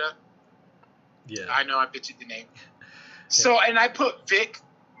Automata. Yeah. I know I butchered the name. So, and I put Vic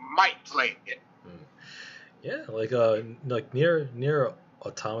might play it. Yeah, like Nier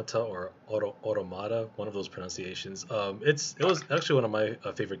Automata or Automata, one of those pronunciations. It was actually one of my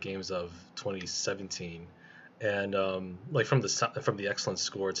favorite games of 2017, and like from the excellent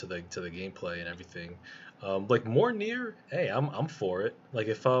score to the gameplay and everything. Like more Nier, hey, I'm for it. Like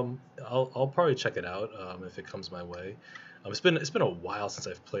if I'll probably check it out if it comes my way. It's been a while since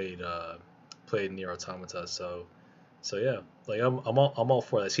I've played Nier Automata, so yeah, like I'm all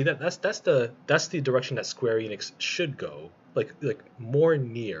for that. See that's the direction that Square Enix should go. Like more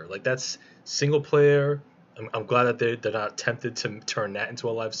Nier. Like that's single player. I'm glad that they're not tempted to turn that into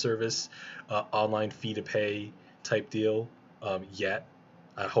a live service, online fee to pay type deal yet.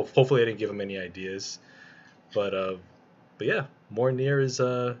 Hopefully I didn't give them any ideas, but yeah, more Nier is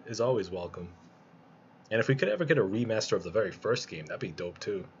always welcome. And if we could ever get a remaster of the very first game, that'd be dope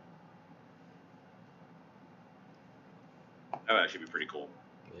too. That would actually be pretty cool.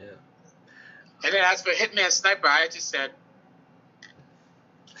 Yeah. And then as for Hitman Sniper, I just said,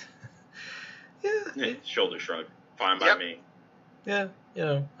 Yeah. Shoulder shrug. Fine by me. Yeah,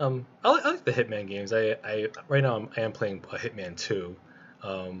 I like the Hitman games. I right now I am playing Hitman 2,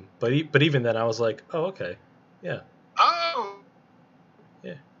 but even then I was like, oh okay, yeah, oh.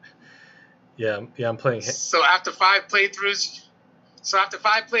 yeah, I'm playing. So after 5 playthroughs,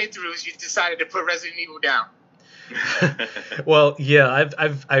 you decided to put Resident Evil down. Well, yeah,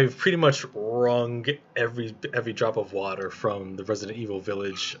 I've pretty much wrung every drop of water from the Resident Evil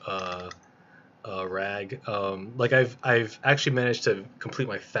Village rag. Like I've actually managed to complete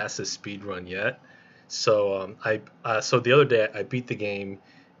my fastest speed run yet. So so the other day I beat the game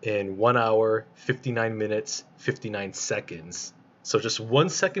in 1 hour, 59 minutes, 59 seconds. So just 1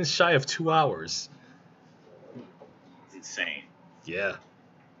 second shy of 2 hours. It's insane. Yeah.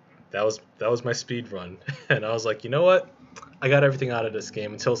 That was my speed run. And I was like, you know what? I got everything out of this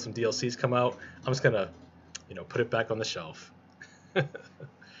game until some DLCs come out. I'm just gonna, put it back on the shelf. I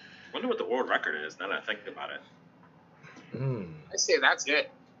wonder what the world record is now that I think about it. I say that's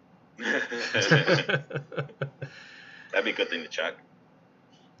it. That'd be a good thing to check.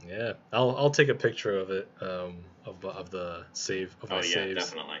 Yeah, I'll take a picture of it, of the save of my saves.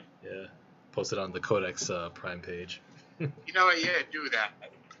 Definitely. Yeah, post it on the Codex Prime page. You know what? Yeah, do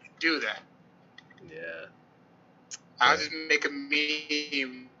that. Yeah. I'll just make a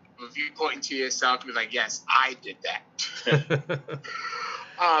meme of you pointing to yourself and be like, yes, I did that.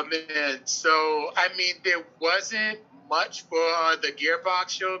 Oh, man. So, I mean, there wasn't much for the Gearbox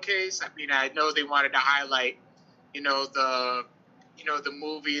showcase. I mean, I know they wanted to highlight, the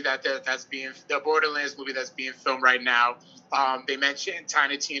movie the Borderlands movie that's being filmed right now. They mentioned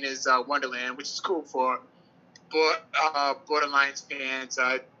Tiny Tina's Wonderland, which is cool for Borderlands fans.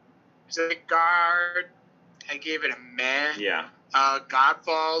 The Guard, I gave it a meh. Yeah.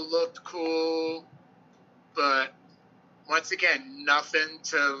 Godfall looked cool, but once again, nothing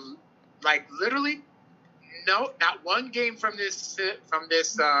to like. Literally, no, not one game from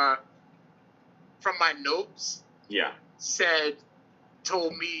my notes Yeah.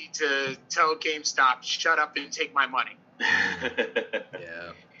 told me to tell GameStop shut up and take my money.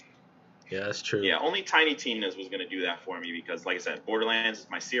 Yeah. Yeah, that's true. Yeah, only Tiny Tina's was going to do that for me because, like I said, Borderlands is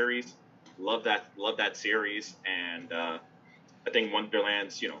my series. Love that series, and I think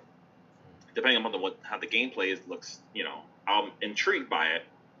Wonderlands, depending on how the gameplay looks, I'm intrigued by it.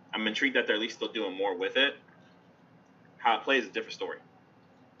 I'm intrigued that they're at least still doing more with it. How it plays is a different story.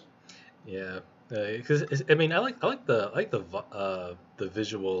 Yeah, because I mean, I like the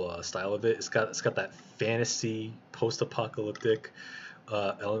visual style of it. It's got that fantasy post-apocalyptic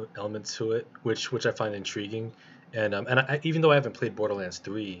element to it, which I find intriguing. And even though I haven't played Borderlands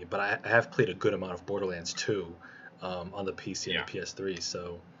 3, but I have played a good amount of Borderlands 2 on the PC and the PS3.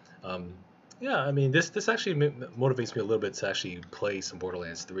 So yeah, I mean, this actually motivates me a little bit to actually play some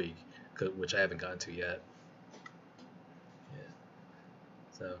Borderlands 3, which I haven't gotten to yet. Yeah.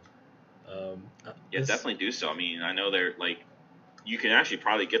 So. Yeah, definitely do so. I mean, I know they're like, you can actually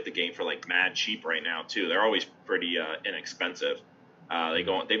probably get the game for like mad cheap right now too. They're always pretty inexpensive. They've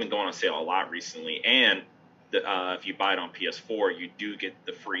been going on sale a lot recently, and if you buy it on PS4, you do get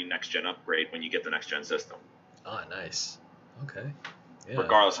the free next gen upgrade when you get the next gen system. Ah, nice. Okay. Yeah.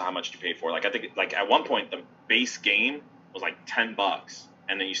 Regardless of how much you pay for. Like I think like at one point the base game was like $10,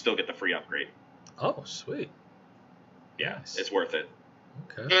 and then you still get the free upgrade. Oh, sweet. Yeah, Nice. It's worth it.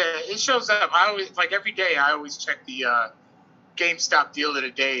 Okay. Yeah, it shows up. I always every day. I always check the GameStop deal of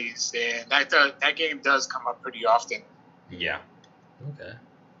the days, and that game does come up pretty often. Yeah. Okay.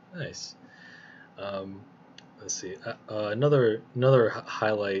 Nice. Let's see. Another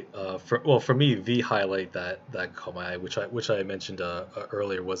highlight. For me, the highlight that caught my eye, which I mentioned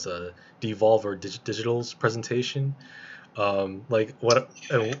earlier, was a Devolver Digital's presentation. Like what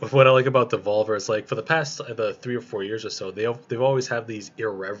I like about Devolver is like for the past 3 or 4 years or so, they've always had these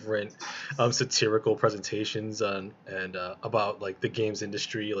irreverent, satirical presentations and about like the games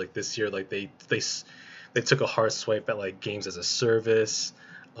industry. Like this year, like they took a hard swipe at like games as a service,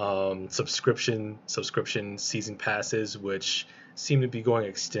 subscription season passes, which seem to be going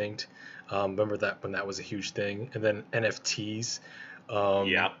extinct. Remember that when that was a huge thing, and then NFTs.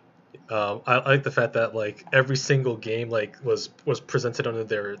 Yeah. I like the fact that like every single game like was presented under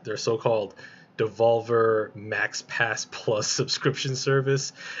their so-called Devolver Max Pass Plus subscription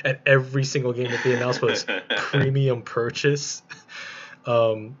service, and every single game that they announced was premium purchase.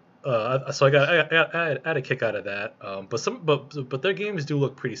 So I had a kick out of that. But their games do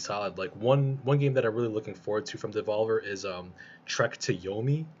look pretty solid. Like one game that I'm really looking forward to from Devolver is Trek to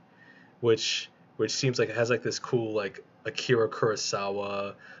Yomi, which seems like it has like this cool like Akira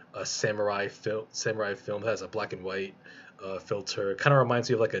Kurosawa samurai film that has a black and white filter. Kind of reminds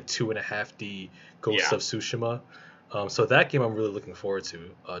me of like a 2.5D Ghost of Tsushima. So that game I'm really looking forward to,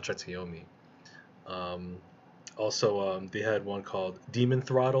 Trek to Yomi. Also, they had one called Demon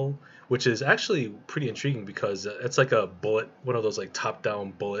Throttle, which is actually pretty intriguing because it's like one of those like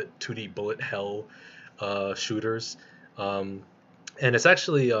top-down 2D bullet hell shooters. And it's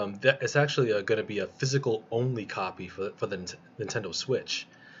actually going to be a physical only copy for the Nintendo Switch.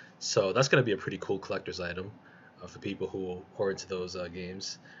 So that's going to be a pretty cool collector's item for people who are into those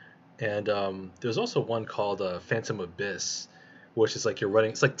games. And there's also one called Phantom Abyss, which is like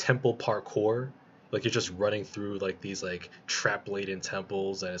it's like temple parkour. Like you're just running through like these like trap-laden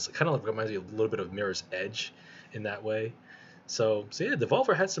temples, and it's kind of like reminds me a little bit of Mirror's Edge in that way. So yeah,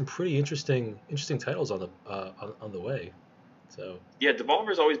 Devolver had some pretty interesting titles on the way. So yeah,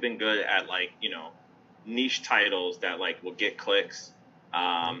 Devolver's always been good at like niche titles that like will get clicks,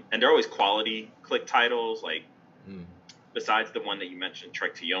 and they're always quality click titles. Like besides the one that you mentioned,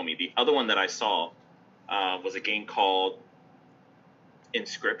 Trek to Yomi, the other one that I saw was a game called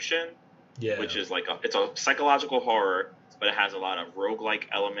Inscription. Yeah. Which is like it's a psychological horror, but it has a lot of roguelike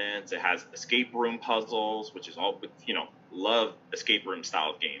elements. It has escape room puzzles, which is all love escape room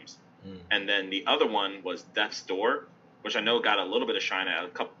style of games. And then the other one was Death's Door, which I know got a little bit of shine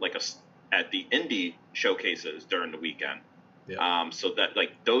at at the indie showcases during the weekend. Yeah. So that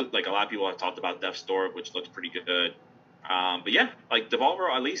like those like a lot of people have talked about Death's Door, which looks pretty good. But yeah, like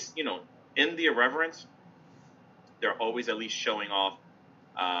Devolver, at least in the irreverence, they're always at least showing off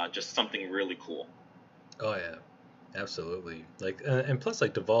just something really cool. Oh yeah, absolutely. Like and plus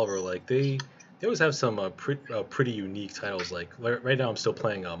like Devolver, like they always have some pretty unique titles. Like right now I'm still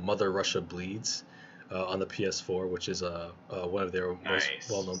playing Mother Russia Bleeds, on the PS4, which is one of their most Nice.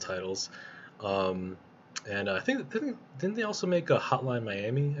 well-known titles. Um, and I think didn't they also make a Hotline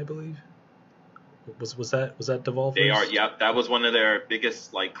Miami? I believe was that Devolver's? They are, yep. That was one of their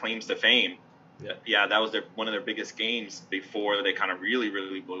biggest like claims to fame. Yeah. Yeah, that was one of their biggest games before they kind of really,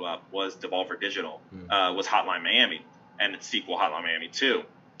 really blew up. Was Devolver Digital, was Hotline Miami, and its sequel Hotline Miami 2.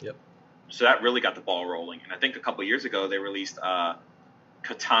 Yep. So that really got the ball rolling. And I think a couple of years ago they released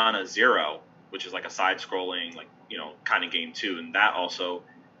Katana Zero, which is like a side-scrolling kind of game too, and that also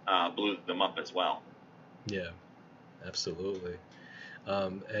blew them up as well. Yeah, absolutely.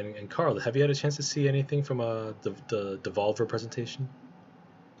 And Carl, have you had a chance to see anything from the Devolver presentation?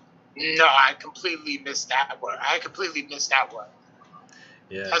 No, I completely missed that one.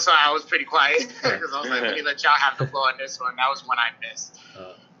 Yeah. That's why I was pretty quiet because I was like, let me let y'all have the floor on this one. That was one I missed.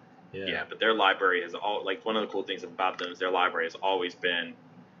 Yeah, but their library has one of the cool things about them is their library has always been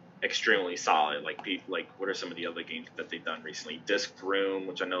extremely solid. Like what are some of the other games that they've done recently? Disc Room,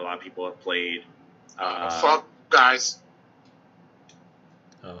 which I know a lot of people have played. Fall Guys.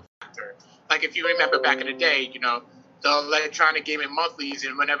 Oh. Like if you remember back in the day, the electronic gaming monthlies,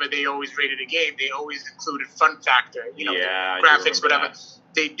 and whenever they always rated a game, they always included fun factor, graphics, whatever.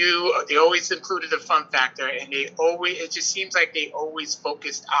 That. They always included the fun factor, and it just seems like they always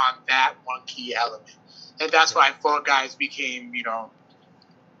focused on that one key element. And that's why Fall Guys became,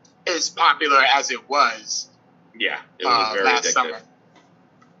 as popular as it was. Yeah, it was very last addictive. summer.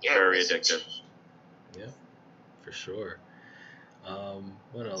 Yeah, very addictive. Yeah, for sure.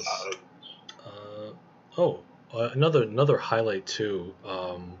 What else? Another highlight too,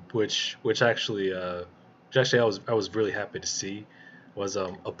 which actually I was really happy to see, was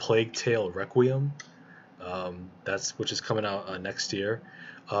A Plague Tale Requiem. Which is coming out next year.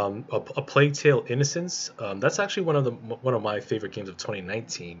 A Plague Tale Innocence. That's actually one of my favorite games of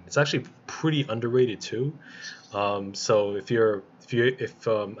 2019. It's actually pretty underrated too. So if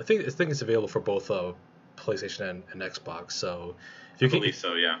I think it's available for both PlayStation and Xbox. So if you can, I believe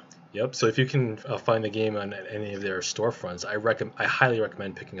so, yeah. Yep. So if you can find the game on any of their storefronts, I highly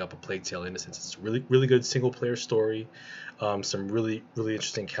recommend picking up A Plague Tale Innocence. It's a really, really good single player story. Some really, really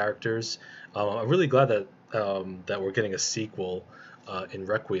interesting characters. I'm really glad that we're getting a sequel in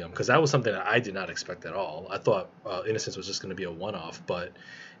Requiem, because that was something that I did not expect at all. I thought Innocence was just going to be a one-off, but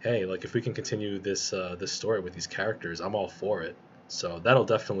hey, like if we can continue this story with these characters, I'm all for it. So that'll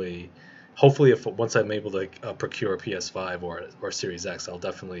definitely. Hopefully, once I'm able to procure a PS5 or Series X, I'll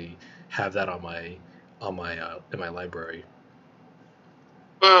definitely have that in my library.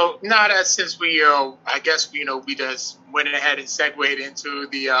 Well, now that since we, I guess we just went ahead and segued into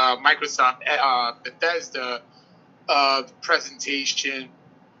the Microsoft Bethesda presentation,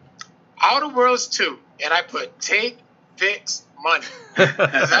 Outer Worlds 2, and I put take fix money,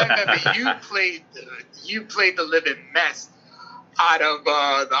 because I remember you played the living mess out of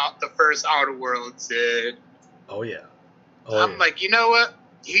the first Outer Worlds, and oh yeah, I'm like, you know what?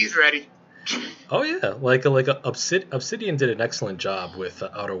 He's ready. Oh yeah, like Obsidian did an excellent job with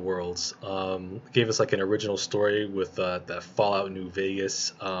Outer Worlds. Gave us like an original story with that Fallout New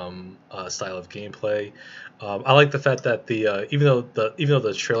Vegas style of gameplay. I like the fact that even though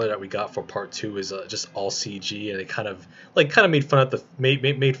the trailer that we got for Part 2 is just all CG, and it kind of made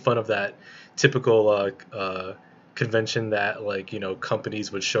fun of that typical convention that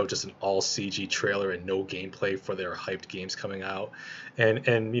companies would show just an all CG trailer and no gameplay for their hyped games coming out, and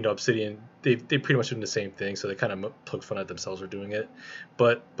Obsidian they pretty much doing the same thing, so they kind of poked fun at themselves for doing it,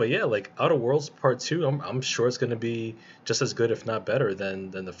 but yeah, like Outer Worlds Part 2, I'm sure it's going to be just as good if not better than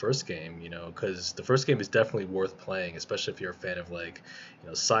the first game, because the first game is definitely worth playing, especially if you're a fan of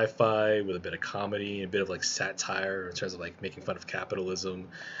sci-fi with a bit of comedy and a bit of satire in terms of making fun of capitalism.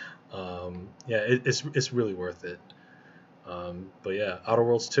 It's really worth it. But yeah, Outer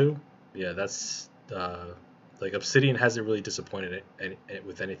Worlds 2, yeah, that's Obsidian hasn't really disappointed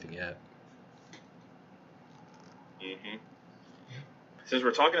with anything yet. Mm-hmm. Since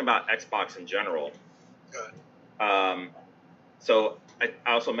we're talking about Xbox in general, so I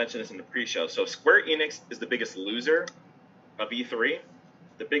also mentioned this in the pre-show. So Square Enix is the biggest loser of E3.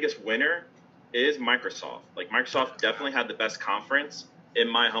 The biggest winner is Microsoft. Microsoft definitely had the best conference, in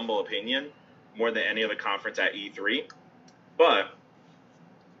my humble opinion, more than any other conference at E3. But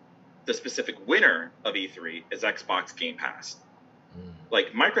the specific winner of E3 is Xbox Game Pass.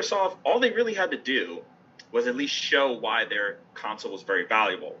 Microsoft, all they really had to do was at least show why their console was very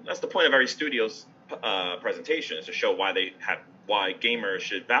valuable. That's the point of every studio's presentation, is to show why gamers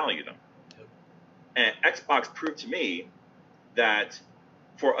should value them. And Xbox proved to me that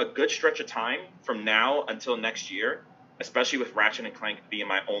for a good stretch of time, from now until next year, especially with Ratchet & Clank being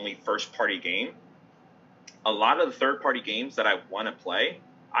my only first-party game, a lot of the third-party games that I want to play,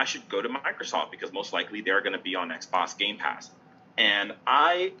 I should go to Microsoft because most likely they're going to be on Xbox Game Pass. And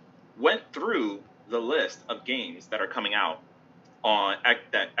I went through the list of games that are coming out on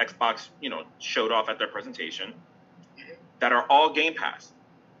that Xbox, showed off at their presentation that are all Game Pass.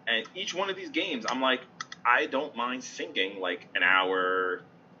 And each one of these games, I'm like, I don't mind sinking like an hour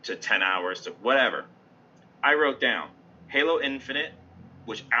to 10 hours to whatever. I wrote down Halo Infinite,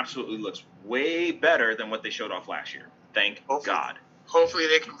 which absolutely looks way better than what they showed off last year. Thank God. Hopefully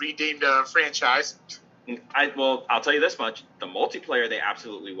they can redeem the franchise. I'll tell you this much. The multiplayer, they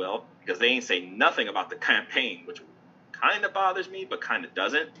absolutely will, because they ain't say nothing about the campaign, which kind of bothers me, but kind of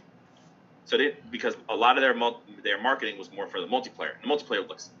doesn't. So because a lot of their marketing was more for the multiplayer. The multiplayer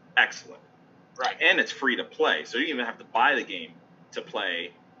looks excellent. Right. And it's free to play, so you don't even have to buy the game to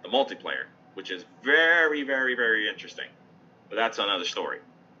play the multiplayer, which is very, very, very interesting. But that's another story.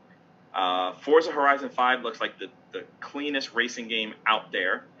 Forza Horizon 5 looks like the cleanest racing game out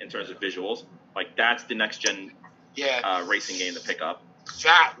there in terms of visuals. Like, that's the next-gen racing game to pick up.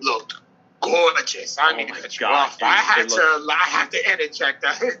 That looked gorgeous. I mean, I have to interject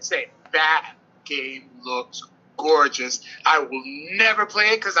that and say that game looks gorgeous. I will never play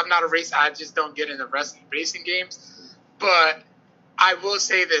it because I'm not a racer. I just don't get into racing games. But I will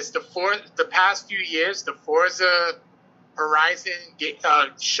say this: the past few years, the Forza Horizon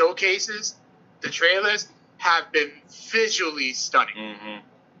showcases, the trailers have been visually stunning. Mm-hmm.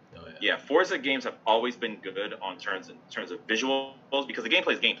 Yeah, Forza games have always been good in terms of visuals because the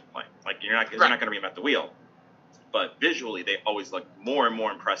gameplay is gameplay. Like you're not going to reinvent the wheel, but visually they always look more and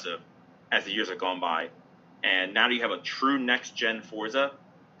more impressive as the years have gone by. And now that you have a true next gen Forza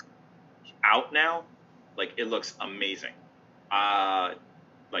out now, like it looks amazing.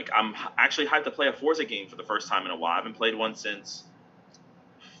 Like I'm actually hyped to play a Forza game for the first time in a while. I haven't played one since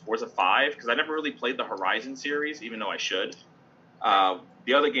Forza 5 because I never really played the Horizon series, even though I should.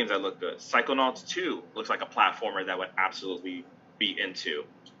 The other games that look good. Psychonauts 2 looks like a platformer that would absolutely be into.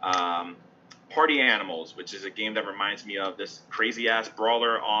 Party Animals, which is a game that reminds me of this crazy-ass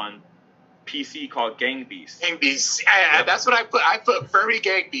brawler on PC called Gang Beasts. Gang Beasts. That's what I put. I put Furry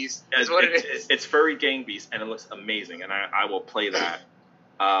Gang Beasts. That's what it is. It's Furry Gang Beasts, and it looks amazing, and I will play that.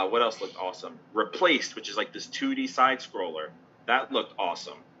 What else looked awesome? Replaced, which is like this 2D side-scroller. That looked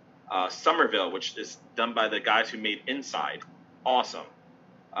awesome. Somerville, which is done by the guys who made Inside. Awesome.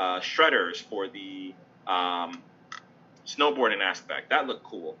 Shredders for the snowboarding aspect. That looked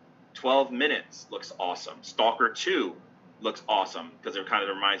cool. 12 Minutes looks awesome. Stalker 2 looks awesome because it kind of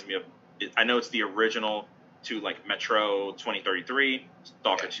reminds me of, I know it's the original to like Metro 2033.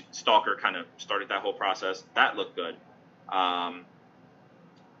 Stalker kind of started that whole process. That looked good.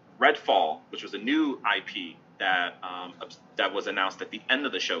 Redfall, which was a new IP that was announced at the end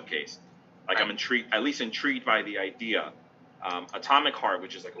of the showcase. Like I'm intrigued by the idea. Atomic Heart,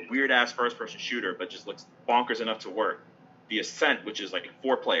 which is like a weird ass first person shooter, but just looks bonkers enough to work. The Ascent, which is like a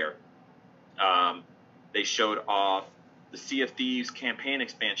 4-player. They showed off the Sea of Thieves campaign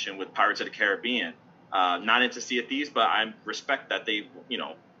expansion with Pirates of the Caribbean. Not into Sea of Thieves, but I respect that they,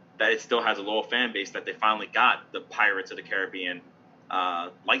 that it still has a loyal fan base, that they finally got the Pirates of the Caribbean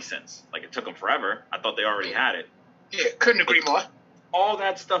license. Like it took them forever. I thought they already had it. Yeah, couldn't agree more. All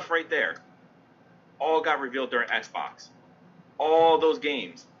that stuff right there, all got revealed during Xbox. All those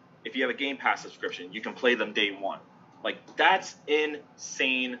games, if you have a Game Pass subscription, you can play them day one. Like, that's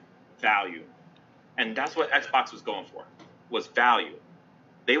insane value. And that's what Xbox was going for, was value.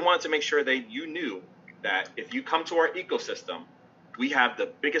 They wanted to make sure that you knew that if you come to our ecosystem, we have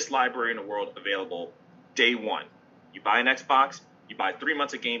the biggest library in the world available day one. You buy an Xbox, you buy 3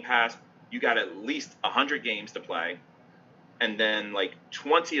 months of Game Pass, you got at least 100 games to play, and then like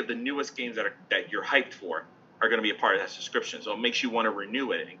 20 of the newest games that you're hyped for are going to be a part of that subscription. So it makes you want to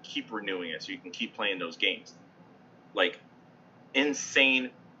renew it and keep renewing it so you can keep playing those games. Like, insane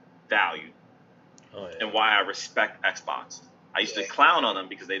value. Oh, yeah. And why I respect Xbox. I used to clown on them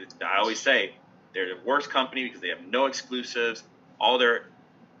because I always say they're the worst company because they have no exclusives. All their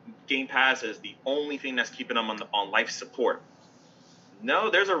Game Pass is the only thing that's keeping them on life support.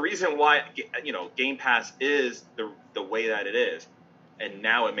 No, there's a reason why Game Pass is the way that it is, and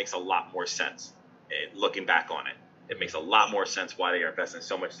now it makes a lot more sense. Looking back on it, it makes a lot more sense why they are investing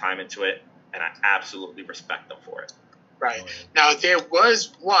so much time into it, and I absolutely respect them for it. Right. Now, there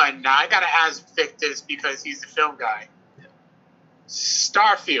was one. Now, I got to ask Vic this because he's the film guy. Yeah.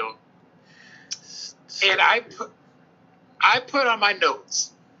 Starfield. And I put on my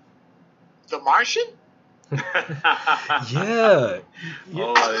notes, The Martian? Yeah.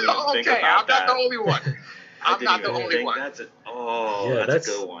 Oh, okay, I'm not the only one. I I'm didn't not the even only think one. Yeah, that's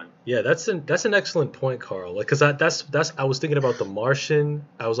a good one. that's an excellent point, Carl. Like, cause that's I was thinking about The Martian.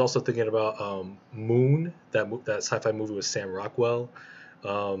 I was also thinking about Moon, that sci-fi movie with Sam Rockwell,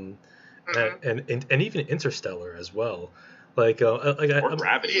 um, Hmm. and even Interstellar as well. Like, Or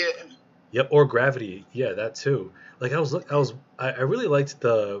Gravity. Yeah, yep, or Gravity. Yeah, that too. Like, I really liked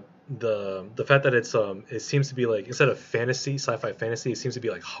the fact that it seems to be like, instead of fantasy, sci-fi fantasy, it seems to be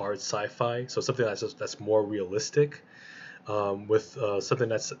like hard sci-fi. So something that's more realistic, with something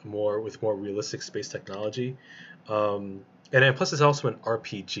that's more realistic space technology. And then plus it's also an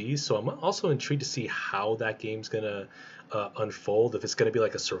RPG, so I'm also intrigued to see how that game's gonna unfold. If it's gonna be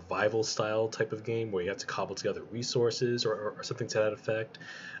like a survival style type of game where you have to cobble together resources, or something to that effect.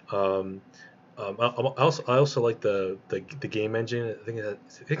 Um, I also like the game engine. I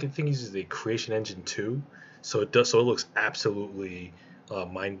think it uses the Creation Engine 2, so it looks absolutely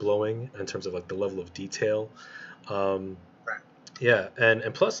mind blowing in terms of like the level of detail. Um, right. yeah,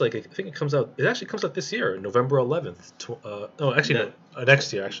 and plus, like, I think it comes out. It actually comes out this year, November 11th. No, actually, No, no,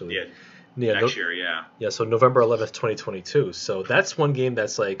 next year actually. yeah, Yeah, no, next year, yeah. yeah. So November 11th, 2022. So that's one game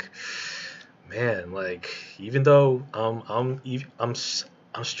that's like, man, like, even though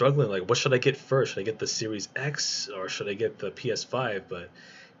I'm struggling. Like, what should I get first? Should I get the Series X or should I get the PS5? But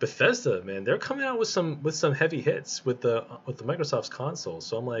Bethesda, man, they're coming out with some heavy hits with the Microsoft's console.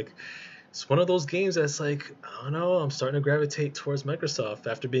 So I'm like, it's one of those games that's like, I don't know. I'm starting to gravitate towards Microsoft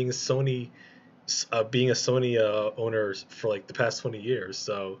after being a Sony owner for like the past 20 years.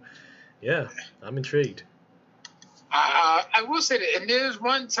 So yeah, I'm intrigued. I will say that, and there's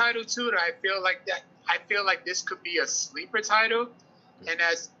one title too that I feel like this could be a sleeper title, and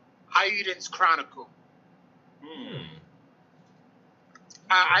that's Aiden's Chronicle. Hmm.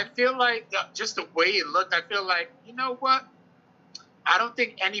 I feel like just the way it looked, I feel like, you know what? I don't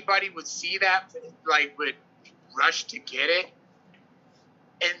think anybody would see that, like, would rush to get it,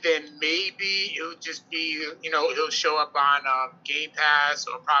 and then maybe it'll just be, it'll show up on Game Pass,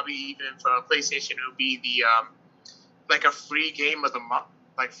 or probably even for PlayStation, it'll be the like a free game of the month,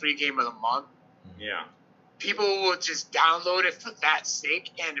 like free game of the month. Yeah. People will just download it for that sake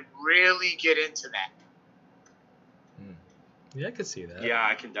and really get into that. Yeah, I could see that. Yeah,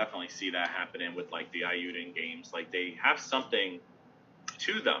 I can definitely see that happening with like the Ayuden games. Like they have something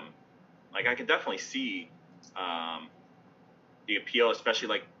to them. Like I can definitely see the appeal, especially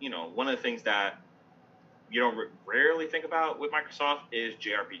like, one of the things that you don't rarely think about with Microsoft is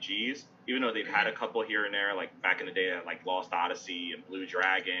JRPGs. Even though they've had a couple here and there, like back in the day, like Lost Odyssey and Blue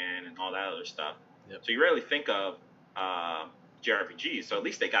Dragon and all that other stuff. Yep. So you rarely think of JRPGs. So at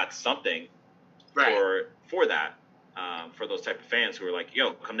least they got something Right. for that, for those type of fans who are like,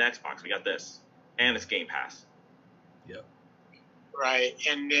 yo, come to Xbox, we got this, and it's Game Pass. Yep. Right.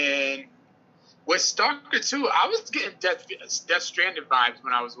 And then with Stalker 2, I was getting Death Stranded vibes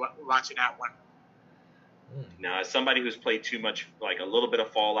when I was watching that one. Now, as somebody who's played too much, like a little bit of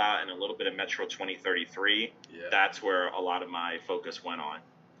Fallout and a little bit of Metro 2033, that's where a lot of my focus went on,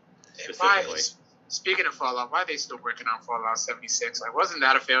 specifically. Speaking of Fallout, why are they still working on Fallout 76? Like, wasn't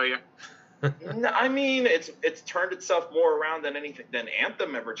that a failure? No, I mean, it's turned itself more around than anything than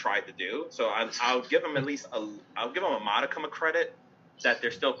Anthem ever tried to do. So I'll give them I'll give them a modicum of credit that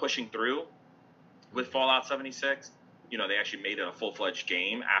they're still pushing through with Fallout 76. They actually made it a full-fledged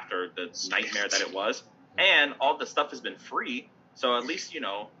game after the nightmare that it was. And all the stuff has been free, so at least,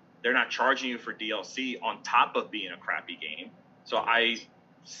 they're not charging you for DLC on top of being a crappy game. So I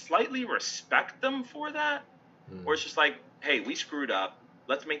slightly respect them for that. Or it's just like, hey, we screwed up.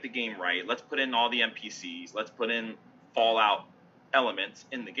 Let's make the game right. Let's put in all the NPCs. Let's put in Fallout elements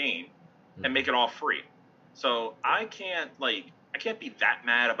in the game and make it all free. So I can't be that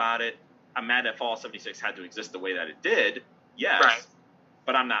mad about it. I'm mad that Fallout 76 had to exist the way that it did. Yes. Right.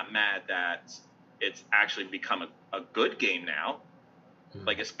 But I'm not mad that it's actually become a good game now.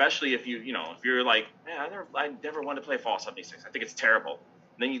 Like, especially if if you're like, man, I never wanted to play Fallout 76. I think it's terrible.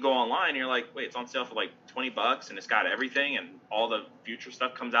 And then you go online and you're like, wait, it's on sale for like $20 and it's got everything and all the future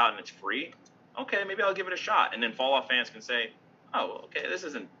stuff comes out and it's free. Okay, maybe I'll give it a shot. And then Fallout fans can say, oh, okay, this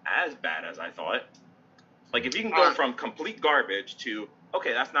isn't as bad as I thought. Like, if you can go from complete garbage to,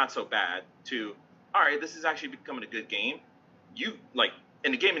 okay, that's not so bad, to, all right, this is actually becoming a good game,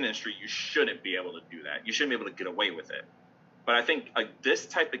 in the gaming industry, you shouldn't be able to do that. You shouldn't be able to get away with it. But I think this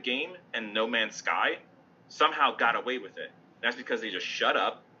type of game and No Man's Sky somehow got away with it. That's because they just shut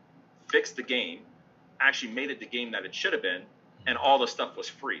up, fixed the game, actually made it the game that it should have been, and all the stuff was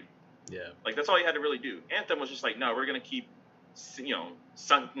free. Yeah. Like, that's all you had to really do. Anthem was just like, no, we're going to keep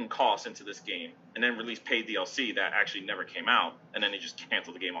sunken costs into this game, and then release paid DLC that actually never came out, and then they just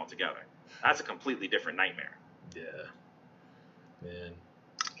cancel the game altogether. That's a completely different nightmare. Yeah, man.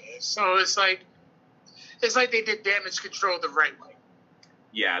 So it's like they did damage control the right way.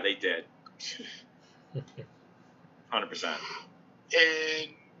 Yeah, they did. 100%.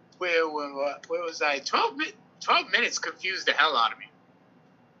 And where was I? 12 minutes confused the hell out of me.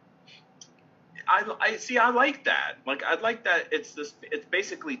 I see. I like that. Like, I like that. It's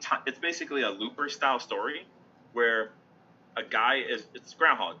basically a Looper style story, where it's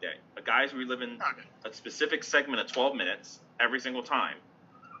Groundhog Day. A guy is reliving a specific segment of 12 minutes every single time.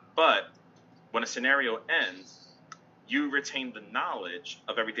 But when a scenario ends, you retain the knowledge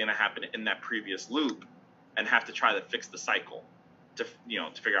of everything that happened in that previous loop, and have to try to fix the cycle to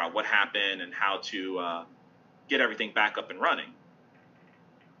figure out what happened and how to get everything back up and running.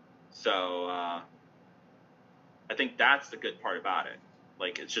 So I think that's the good part about it.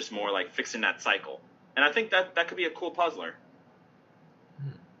 Like, it's just more like fixing that cycle. And I think that could be a cool puzzler.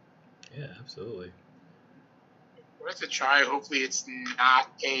 Yeah, absolutely. We'll have to try. Hopefully it's not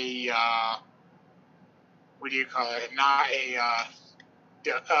a, what do you call it? Not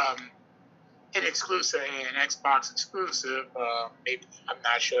an exclusive, an Xbox exclusive. Maybe, I'm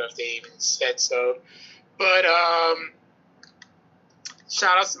not sure if they even said so. But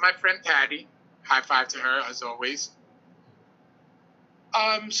shout outs to my friend Patty. High five to her, as always.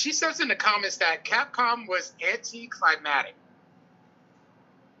 She says in the comments that Capcom was anticlimactic.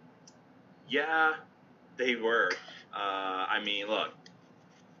 Yeah, they were. I mean, look,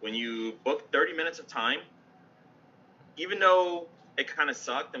 when you book 30 minutes of time, even though it kind of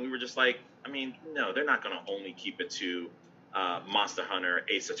sucked, and we were just like, I mean, no, they're not going to only keep it to Monster Hunter,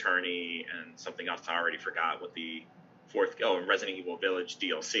 Ace Attorney, and something else I already forgot what the Resident Evil Village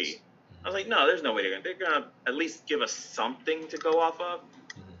DLC. I was like, no, there's no way they're gonna at least give us something to go off of.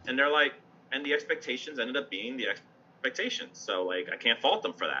 And they're like, and the expectations ended up being the expectations. So, like, I can't fault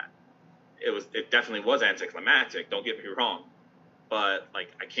them for that. It definitely was anticlimactic, don't get me wrong. But, like,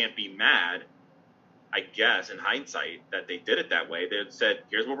 I can't be mad, I guess, in hindsight, that they did it that way. They said,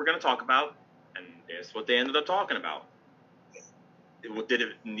 here's what we're gonna talk about, and here's what they ended up talking about. Did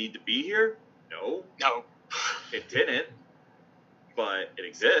it need to be here? No. It didn't. But it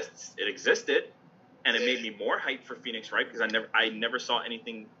exists. It existed, and it made me more hyped for Phoenix Wright, because I never saw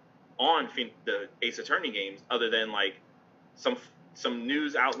anything on the Ace Attorney games other than like some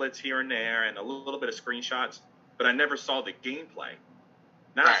news outlets here and there and a little bit of screenshots, but I never saw the gameplay.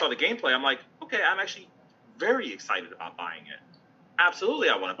 Now I saw the gameplay, I'm like, okay, I'm actually very excited about buying it. Absolutely,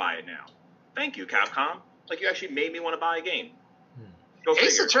 I want to buy it now. Thank you, Capcom. Like, you actually made me want to buy a game.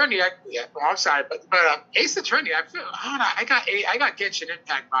 Ace Attorney, I'm sorry, but Ace Attorney, I got Genshin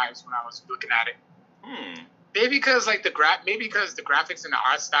Impact vibes when I was looking at it. Maybe because the graphics and the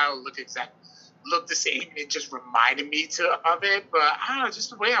art style look the same. It just reminded me of it, but I don't know, just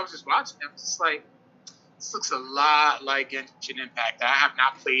the way I was just watching it, I was just like, this looks a lot like Genshin Impact. I have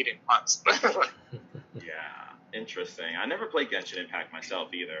not played in months. Yeah, interesting. I never played Genshin Impact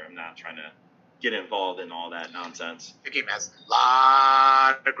myself either. I'm not trying to get involved in all that nonsense. The game has a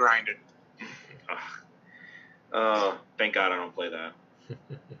lot of grinding. Oh, thank God I don't play that.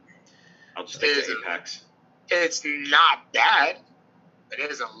 I'll just stick to Apex. It's not bad, but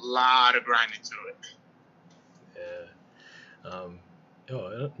there's a lot of grinding to it. Yeah.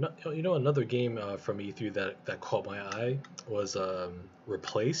 Another game from E3 that caught my eye was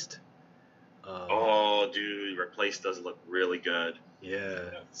Replaced. Oh, dude, Replaced does look really good. Yeah,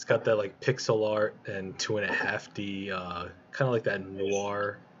 it's got that like pixel art and 2.5D, kind of like that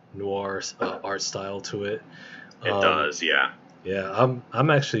noir art style to it. It does, yeah. Yeah, I'm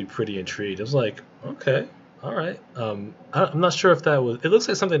actually pretty intrigued. I was like, okay, all right. I'm not sure if that was. It looks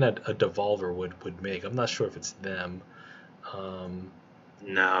like something that a Devolver would make. I'm not sure if it's them.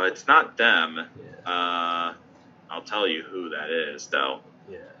 No, it's not them. Yeah. I'll tell you who that is, though.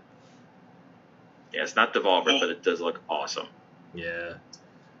 Yeah. Yeah, it's not Devolver, but it does look awesome. Yeah.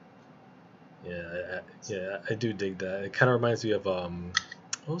 Yeah, I do dig that. It kind of reminds me of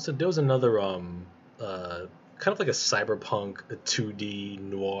there was another kind of like a cyberpunk 2D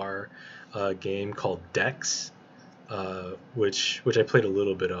noir game called Dex, which I played a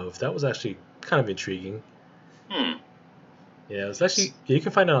little bit of. That was actually kind of intriguing. Yeah, it's actually you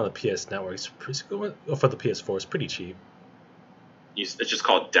can find it on the PS Network. It's pretty good for the PS4. It's pretty cheap. It's just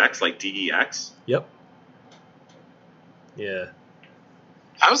called Dex, like DEX. Yep. Yeah.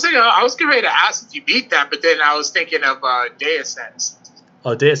 I was getting ready to ask if you beat that, but then I was thinking of Deus Ex.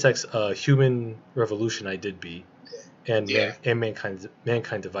 Oh, Deus Ex Human Revolution I did beat, and Mankind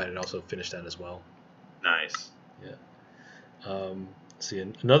Divided also finished that as well. Nice. Yeah. See,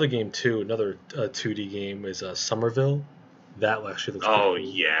 another game too, another 2D game is Somerville. That actually looks pretty Oh cool.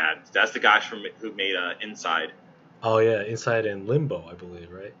 yeah, that's the guys from who made Inside Oh yeah, Inside and Limbo, I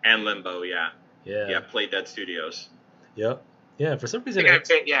believe, right? and Limbo. Yeah, Yeah. Play Dead Studios. Yep. Yeah. For some I reason,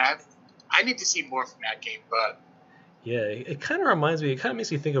 think I need to see more from that game, but yeah, it kind of reminds me. It kind of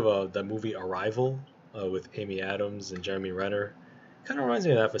makes me think of the movie Arrival with Amy Adams and Jeremy Renner. Kind of reminds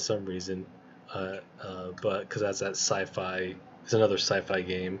me of that for some reason. But because that's that sci-fi, it's another sci-fi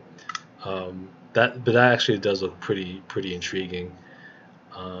game. But that actually does look pretty intriguing.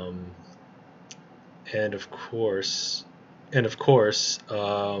 Um, and of course, they also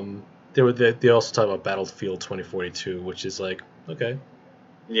talk about Battlefield 2042, which is like okay.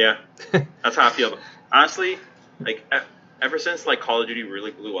 Yeah, that's how I feel. Honestly, like ever since like Call of Duty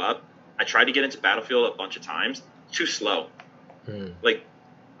really blew up, I tried to get into Battlefield a bunch of times. Too slow. Like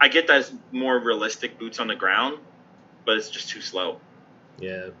I get that it's more realistic boots on the ground, but it's just too slow.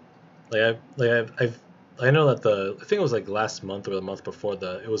 Yeah, I know that I think it was like last month or the month before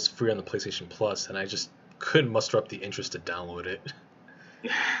it was free on the PlayStation Plus, and I just couldn't muster up the interest to download it.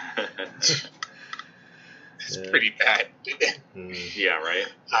 it's pretty bad. Yeah, right.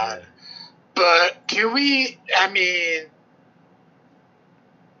 But can we? I mean,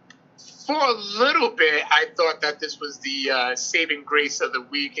 for a little bit, I thought that this was the saving grace of the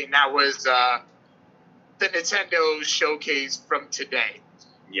week, and that was the Nintendo showcase from today.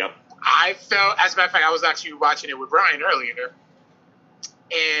 Yep. I felt, as a matter of fact, I was actually watching it with Brian earlier,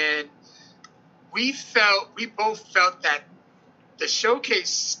 and we both felt that the showcase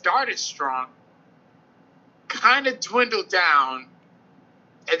started strong, kind of dwindled down,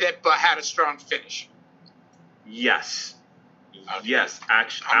 and then but had a strong finish. Yes. Okay. Yes,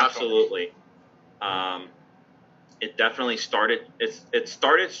 absolutely. It definitely started. It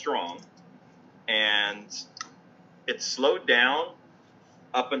started strong, and it slowed down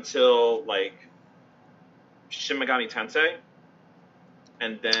up until like Shin Megami Tensei,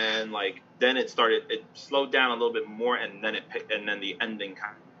 and then it slowed down a little bit more, and then the ending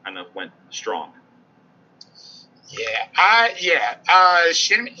kind of went strong.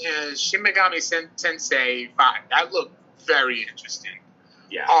 Shin Megami Tensei 5. That looked very interesting.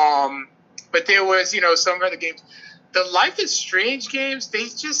 Yeah. But there was, some other games. The Life is Strange games, they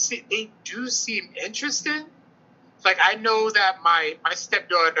do seem interesting. Like, I know that my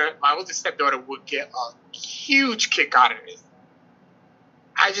oldest stepdaughter would get a huge kick out of it.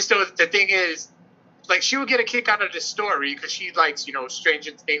 I just know that the thing is, like, she would get a kick out of the story because she likes,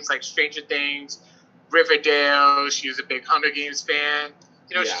 Stranger Things, Riverdale. She was a big Hunger Games fan.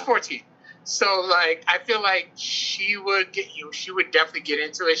 She's 14. So, like, I feel like she would definitely get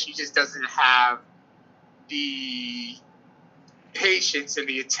into it. She just doesn't have the patience and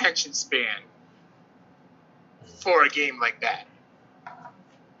the attention span for a game like that.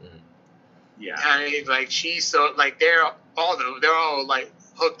 Yeah. I mean, like, they're all like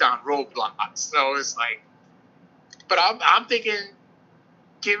hooked on Roblox. So it's like, but I'm thinking,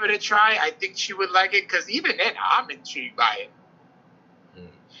 give it a try. I think she would like it because even then, I'm intrigued by it.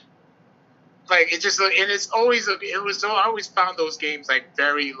 Like, it just, and it's always, I always found those games like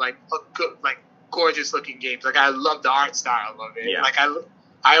very like good, like gorgeous looking games. Like, I love the art style of it. Yeah. Like,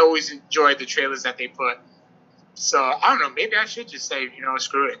 I always enjoyed the trailers that they put. So I don't know. Maybe I should just say,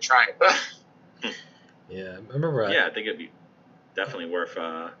 screw it and try it. Yeah, I remember. Yeah, I think it'd be definitely worth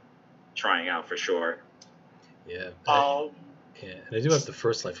trying out for sure. Yeah. Yeah, and I do have the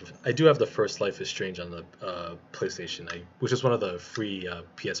first Life is Strange on the PlayStation, which is one of the free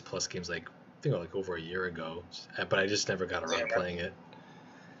PS Plus games. Like, I think like over a year ago, but I just never got around playing it.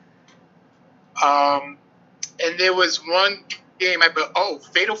 And there was one game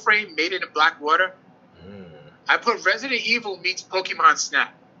Fatal Frame Made in Blackwater. I put Resident Evil meets Pokemon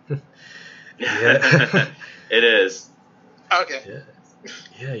Snap. Yeah. It is. Okay.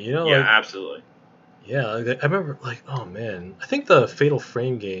 Yeah, Yeah, absolutely. Yeah, I remember, like, oh man, I think the Fatal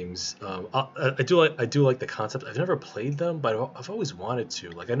Frame games. I do like the concept. I've never played them, but I've always wanted to.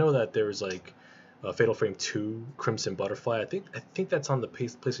 Like, I know that there's like Fatal Frame 2, Crimson Butterfly. I think that's on the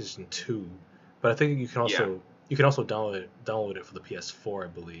PlayStation 2, but I think you can also download it for the PS4, I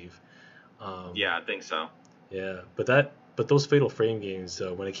believe. Yeah, I think so. Yeah, but those Fatal Frame games,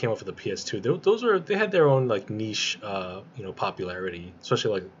 when it came out for the PS2, they had their own like niche, popularity,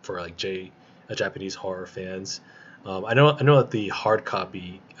 especially like for like Japanese horror fans. I know that the hard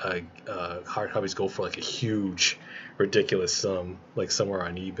copies go for like a huge, ridiculous sum, like somewhere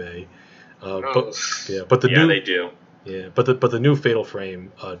on eBay. They do. Yeah, but the new Fatal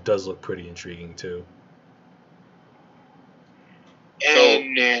Frame does look pretty intriguing too.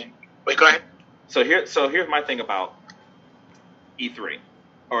 And wait, go ahead. So here's my thing about E3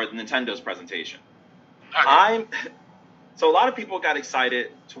 or Nintendo's presentation. Okay. So a lot of people got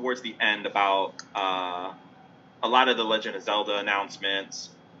excited towards the end about a lot of the Legend of Zelda announcements.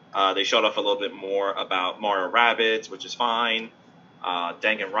 They showed off a little bit more about Mario Rabbids, which is fine.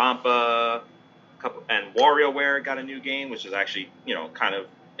 Danganronpa, and WarioWare got a new game, which is actually, kind of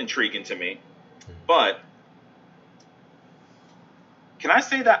intriguing to me. But can I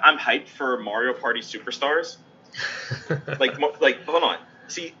say that I'm hyped for Mario Party Superstars? Hold on.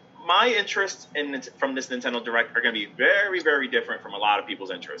 See, my interests from this Nintendo Direct are going to be very, very different from a lot of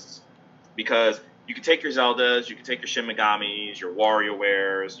people's interests, because you can take your Zeldas, you can take your Shin Megamis, your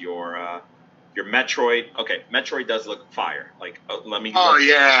WarioWares, your Metroid. Okay, Metroid does look fire.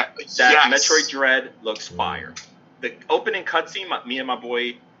 Yeah. That Metroid Dread looks fire. The opening cutscene, me and my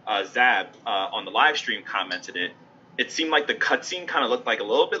boy Zab on the live stream commented it. It seemed like the cutscene kind of looked like a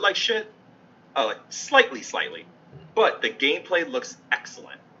little bit like shit. Like slightly. But the gameplay looks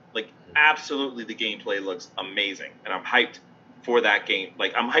excellent. Like, absolutely, the gameplay looks amazing. And I'm hyped for that game.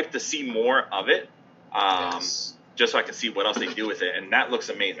 Like, I'm hyped to see more of it. Just so I can see what else they do with it. And that looks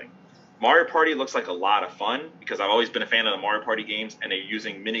amazing. Mario Party looks like a lot of fun, because I've always been a fan of the Mario Party games, and they're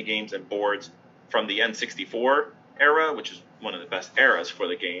using mini games and boards from the N64 era, which is one of the best eras for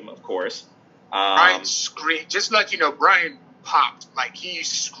the game, of course. Brian screamed. Just to let you know, Brian popped. Like, he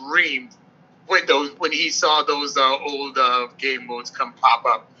screamed when he saw those old game modes come pop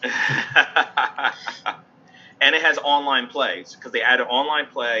up. And it has online play, because they added online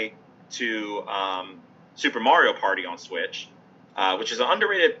play to Super Mario Party on Switch, which is an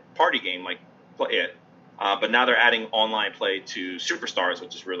underrated party game. Like, play it. But now they're adding online play to Superstars,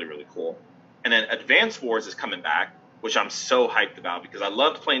 which is really, really cool. And then Advance Wars is coming back, which I'm so hyped about, because I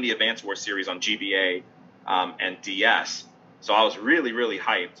loved playing the Advance Wars series on GBA and DS. So I was really, really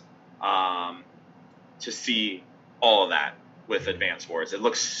hyped to see all of that with Advance Wars. It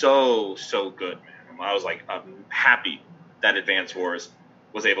looks so, so good, man. I was like, I'm happy that Advance Wars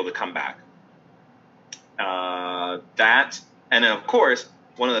was able to come back. That, and then of course,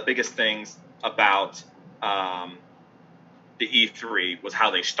 one of the biggest things about the E3 was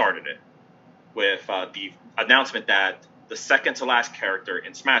how they started it, with the announcement that the second to last character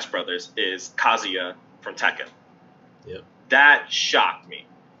in Smash Brothers is Kazuya from Tekken. Yep. That shocked me,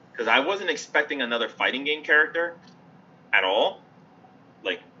 because I wasn't expecting another fighting game character at all.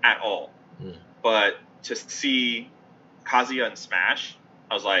 But to see Kazuya in Smash,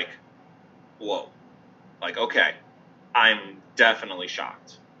 I was like, whoa. Like, okay, I'm definitely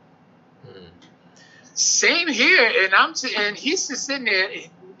shocked. Same here, and he's just sitting there,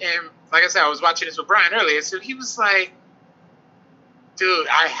 and like I said, I was watching this with Brian earlier, so he was like, dude,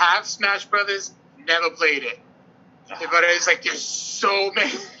 I have Smash Brothers, never played it. But it's like, there's so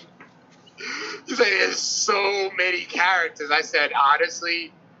many. He's like, there's so many characters. I said,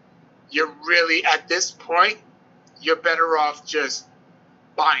 honestly, you're really, at this point, you're better off just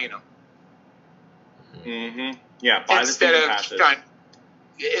buying them. Mm-hmm. Yeah, buy the season passes.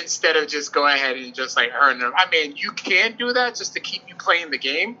 Instead of just go ahead and just like earn them. I mean, you can do that just to keep you playing the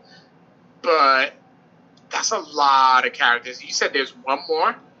game, but that's a lot of characters. You said there's one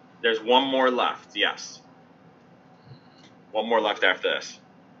more? There's one more left, yes. One more left after this.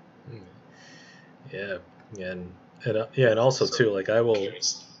 Yeah, and also too, like I will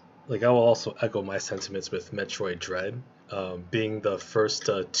also echo my sentiments with Metroid Dread, being the first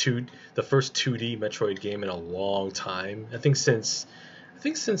 2D Metroid game in a long time. I think since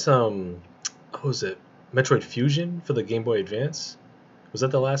what was it, Metroid Fusion for the Game Boy Advance? Was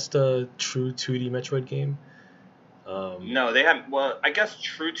that the last true 2D Metroid game? No, they have. Well, I guess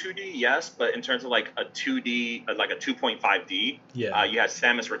true 2D, yes, but in terms of like a 2D, like a 2.5D, you had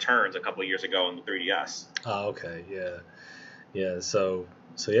Samus Returns a couple of years ago on the 3DS. Oh, okay, yeah. So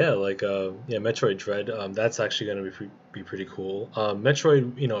yeah, like Metroid Dread. That's actually going to be pretty cool.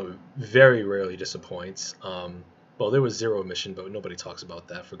 Metroid, very rarely disappoints. Well, there was Zero Mission, but nobody talks about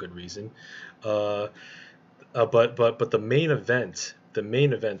that for good reason. But the main event,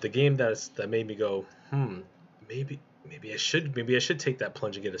 the game that made me go, maybe I should take that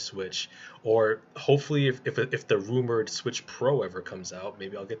plunge and get a Switch, or hopefully if the rumored Switch Pro ever comes out,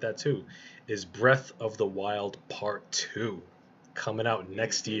 maybe I'll get that too. Is Breath of the Wild Part 2 coming out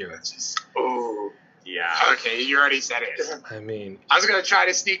next year? Oh. Yeah. Okay, you already said it. I mean, I was gonna try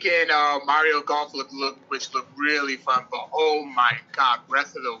to sneak in Mario Golf which looked really fun, but oh my god,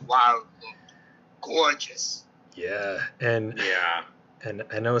 Breath of the Wild looked gorgeous. Yeah, and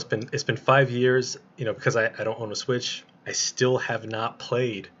I know it's been 5 years, because I don't own a Switch. I still have not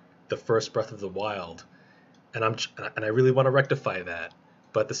played the first Breath of the Wild, and I really want to rectify that.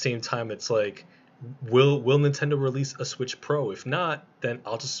 But at the same time, it's like, will Nintendo release a Switch Pro? If not, then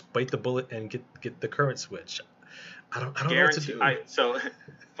I'll just bite the bullet and get the current Switch. I don't know what to do. So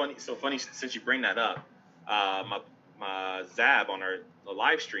funny since you bring that up. My Zab on the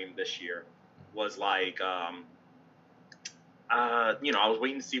live stream this year was like, I was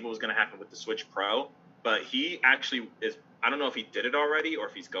waiting to see what was going to happen with the Switch Pro, but he actually is. I don't know if he did it already or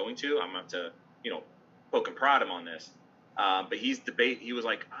if he's going to. I'm going to have to, poke and prod him on this. But he was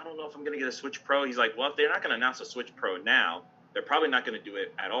like, I don't know if I'm going to get a Switch Pro. He's like, well, if they're not going to announce a Switch Pro now, they're probably not going to do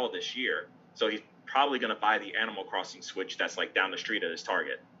it at all this year. So he's probably going to buy the Animal Crossing Switch that's like down the street at his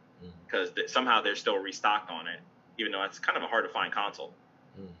Target, because somehow they're still restocked on it, even though it's kind of a hard to find console.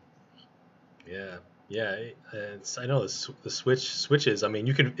 Yeah. I know the Switches. I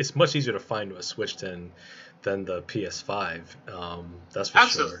mean, it's much easier to find a Switch than the PS5. That's for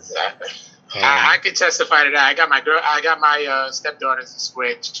Absolutely. sure. I can testify to that. I got my stepdaughter's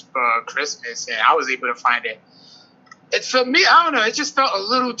Switch for Christmas, and I was able to find it. It's for me. I don't know. It just felt a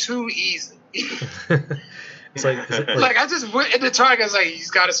little too easy. It's like I just went in the Target. I was like,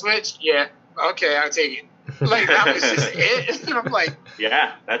 "He's got a Switch? Yeah, okay, I'll take it." Like that was just it. And I'm like,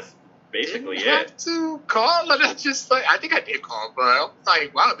 yeah, that's basically it. Have to call, and I think I did call, but I was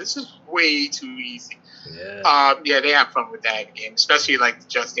like, wow, this is way too easy. Yeah. They have fun with that game, especially like the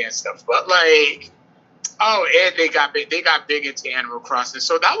Just Dance stuff. But like, and they got big into Animal Crossing.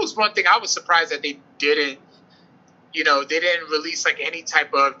 So that was one thing I was surprised that they didn't. They didn't release like any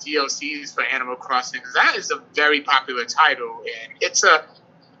type of DLCs for Animal Crossing, because that is a very popular title, and it's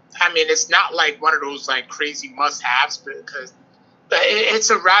not like one of those like crazy must-haves, because it's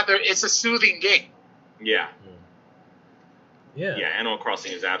a soothing game. Yeah. Yeah. Yeah, Animal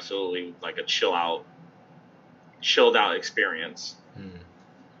Crossing is absolutely like a chilled out experience.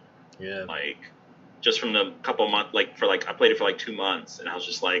 Yeah. Like, just from the couple months, I played it for like 2 months, and I was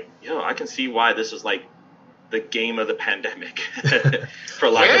just like, I can see why this was like the game of the pandemic, for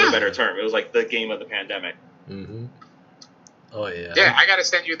lack of a better term. It was like the game of the pandemic. Mm-hmm. Oh yeah. Yeah, I gotta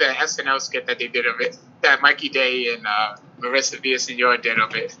send you the SNL skit that they did of it, that Mikey Day and Marissa Villaseñor did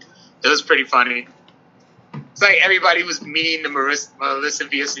of it. It was pretty funny. It's like everybody was mean to Melissa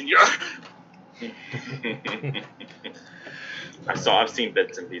Villaseñor. I've seen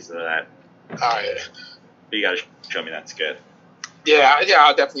bits and pieces of that. Oh yeah. But you gotta show me that skit. Yeah,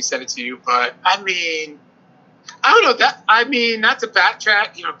 I'll definitely send it to you. But I mean, I don't know not to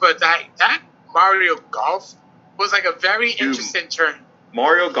backtrack, but that Mario Golf was like a very interesting turn.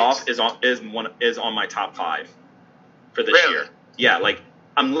 Mario Golf is on my top 5 for this year. Yeah, like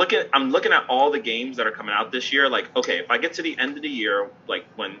I'm looking at all the games that are coming out this year. Like, okay, if I get to the end of the year, like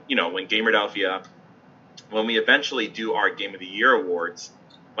when Gamerdelphia, when we eventually do our Game of the Year awards,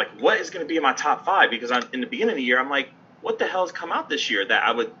 like what is going to be in my top 5? Because in the beginning of the year, I'm like, what the hell has come out this year that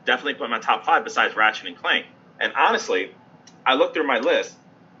I would definitely put in my top 5 besides Ratchet and Clank? And honestly, I looked through my list,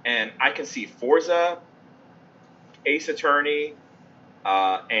 and I can see Forza, Ace Attorney,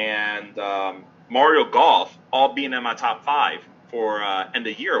 and Mario Golf all being in my top 5 for end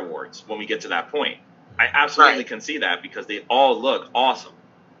of year awards when we get to that point. I absolutely can see that because they all look awesome.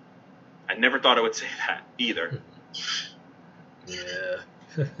 I never thought I would say that either. Yeah.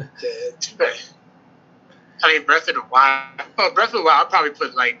 I mean, Breath of the Wild, I'll probably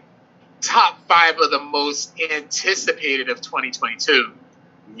put like top 5 of the most anticipated of 2022.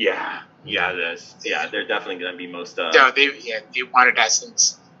 Yeah, they're definitely going to be most. They wanted that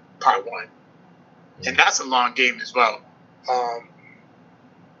since part 1, and that's a long game as well.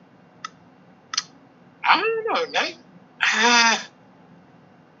 I don't know,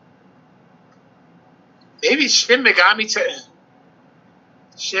 maybe Shin Megami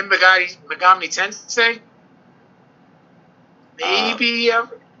Tensei. Maybe.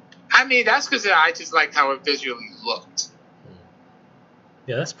 I mean, that's because I just liked how it visually looked.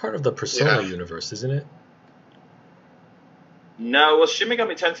 Yeah, that's part of the Persona universe, isn't it? No, well, Shin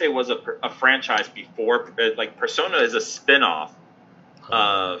Megami Tensei was a franchise before. Like, Persona is a spin-off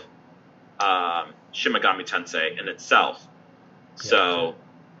of Shin Megami Tensei in itself. So,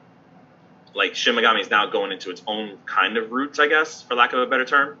 like, Shin Megami is now going into its own kind of roots, I guess, for lack of a better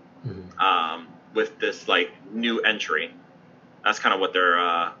term, with this, like, new entry. That's kind of what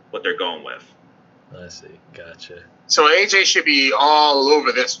they're going with. I see. Gotcha. So AJ should be all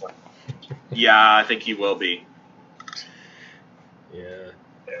over this one. Yeah, I think he will be. Yeah.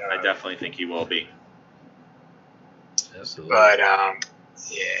 I definitely think he will be. Absolutely. But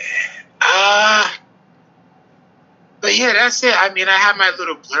but yeah, that's it. I mean, I have my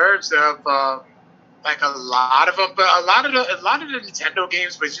little blurbs of like a lot of them, but a lot of the Nintendo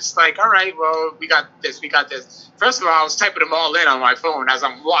games was just like, all right, well, we got this. First of all, I was typing them all in on my phone as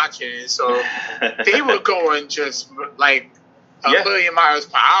I'm watching it, so they were going just like a million miles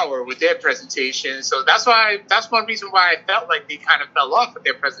per hour with their presentation. So that's one reason why I felt like they kind of fell off with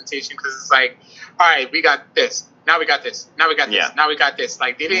their presentation, because it's like, all right, we got this. Now we got this. Now we got this. Now we got this.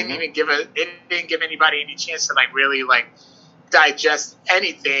 Like they didn't even give anybody any chance to like really like digest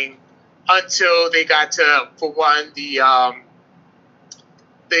anything until they got to, for one, the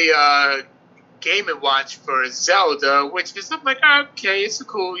Game and Watch for Zelda, which is, I'm like, okay, it's a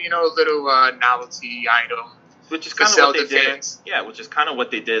cool, little novelty item. Which is kind of what they did. Yeah, which is kind of what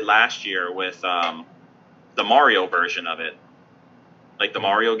they did last year with the Mario version of it, like the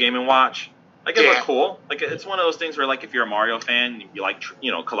Mario Game and Watch. Like it looked cool. Like it's one of those things where, like, if you're a Mario fan, you like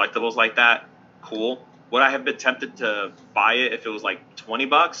collectibles like that. Cool. Would I have been tempted to buy it if it was like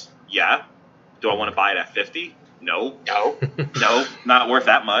 $20? Yeah. Do I want to buy it at $50? No. No, not worth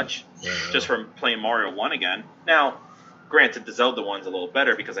that much. Just from playing Mario 1 again. Now, granted, the Zelda one's a little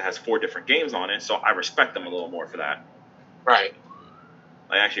better because it has 4 different games on it, so I respect them a little more for that. Right.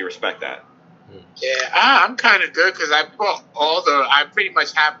 I actually respect that. Yeah, I'm kind of good because I pretty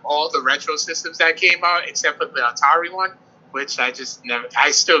much have all the retro systems that came out except for the Atari one, which I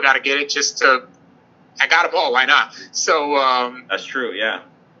still got to get it I got them all, why not? So, that's true, yeah.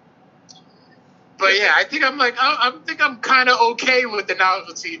 But yeah, I think I'm kind of okay with the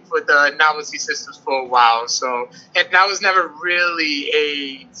novelty systems for a while. So, and I was never really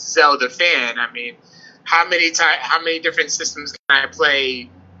a Zelda fan. I mean, how many different systems can I play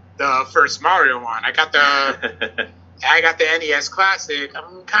the first Mario on? I got the NES Classic.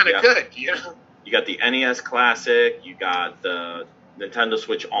 I'm kind of good, You got the NES Classic. You got the Nintendo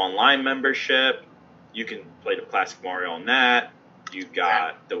Switch Online membership. You can play the classic Mario on that. You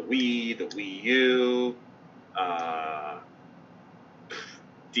got the Wii, the Wii U,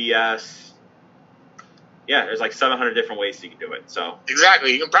 DS. Yeah, there's like 700 different ways you can do it. So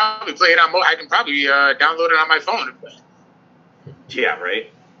exactly, you can probably play it on. I can probably download it on my phone. Yeah,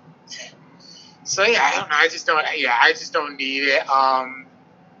 right. So yeah, I don't know. I just don't need it. I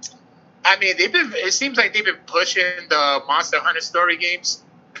mean, it seems like they've been pushing the Monster Hunter story games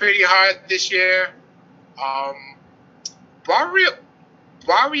pretty hard this year.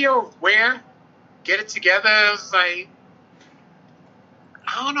 WarioWare, Get It Together. I was like,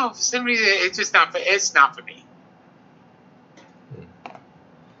 I don't know. For some reason, it's not for me.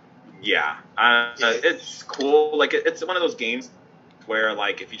 Yeah, it's cool. Like it's one of those games where,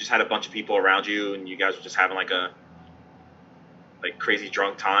 like, if you just had a bunch of people around you and you guys were just having like a crazy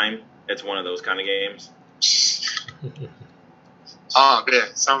drunk time, it's one of those kind of games. Oh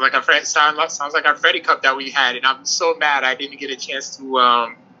man, sounds like our Freddy Cup that we had, and I'm so mad I didn't get a chance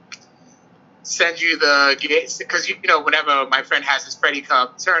to send you the games, because whenever my friend has his Freddy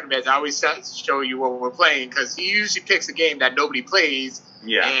Cup tournament, I always show you what we're playing, because he usually picks a game that nobody plays.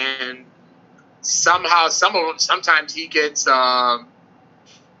 Yeah. And somehow sometimes he gets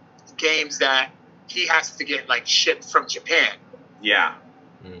games that he has to get like shipped from Japan. Yeah.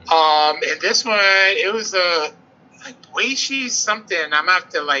 And this one, it was like Weishi something. I'm gonna have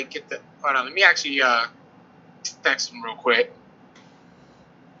to like get the. Hold on, let me actually text him real quick.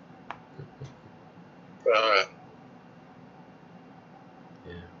 Yeah,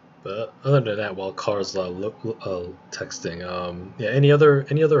 but other than that, while Carl's texting, any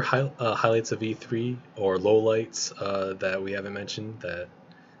other highlights of E3 or lowlights that we haven't mentioned that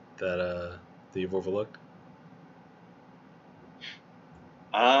you've overlooked?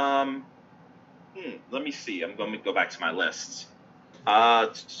 Let me see. I'm going to go back to my lists.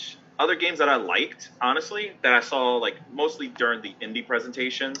 Other games that I liked, honestly, that I saw like mostly during the indie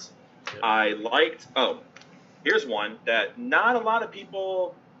presentations. Yep. I liked. Oh, here's one that not a lot of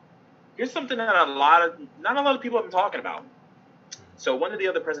people. Here's something that not a lot of people have been talking about. So one of the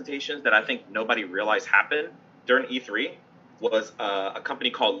other presentations that I think nobody realized happened during E3 was a company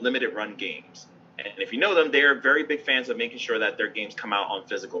called Limited Run Games. And if you know them, they're very big fans of making sure that their games come out on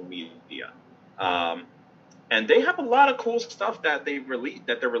physical media. And they have a lot of cool stuff that they're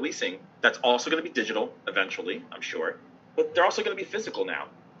releasing that's also going to be digital eventually, I'm sure. But they're also going to be physical now.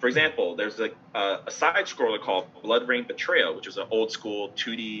 For example, there's a side scroller called Blood Rain Betrayal, which is an old school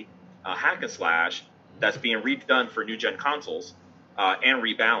 2D hack and slash that's being redone for new gen consoles and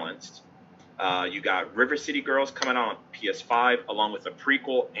rebalanced. You got River City Girls coming out on PS5 along with a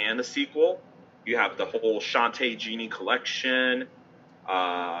prequel and a sequel. You have the whole Shantae Genie collection.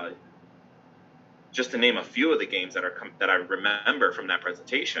 Just to name a few of the games that I remember from that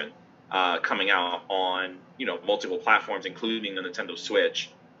presentation, coming out on multiple platforms, including the Nintendo Switch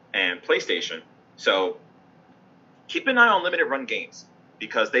and PlayStation. So keep an eye on limited run games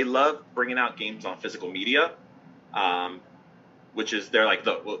because they love bringing out games on physical media, which is they're like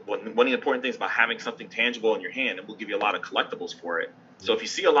one of the important things about having something tangible in your hand, and we'll give you a lot of collectibles for it. So if you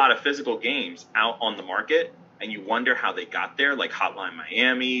see a lot of physical games out on the market and you wonder how they got there, like Hotline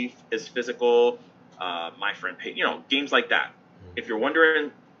Miami is physical, My Friend Pay, games like that. If you're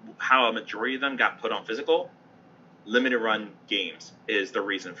wondering how a majority of them got put on physical, limited run games is the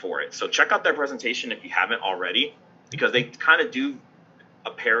reason for it. So check out their presentation if you haven't already, because they kind of do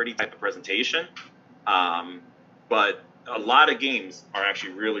a parody type of presentation. But a lot of games are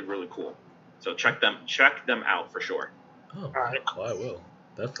actually really, really cool. So check them out for sure. Oh, all right. Well, I will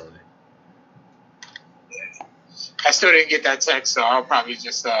definitely. I still didn't get that text, so I'll probably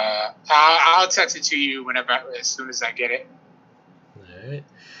just I'll text it to you as soon as I get it. All right.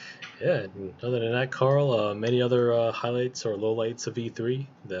 Yeah. Other than that, Carl, many other highlights or lowlights of E3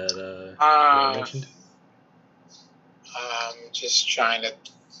 that you mentioned? I'm just trying to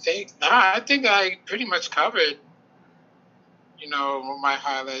think. I think I pretty much covered, my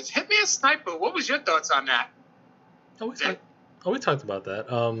highlights. Hitman Sniper. What was your thoughts on that? We talked about that.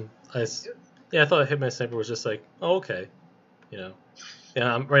 I thought Hitman Sniper was just like, oh, okay, Yeah,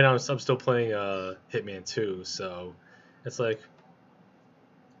 right now I'm still playing Hitman 2, so it's like,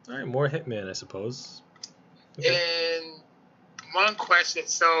 all right, more Hitman, I suppose. Okay. And one question.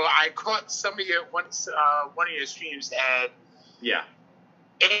 So I caught some of one of your streams, and yeah,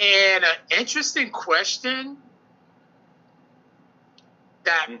 and an interesting question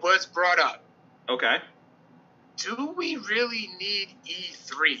that was brought up. Okay. Do we really need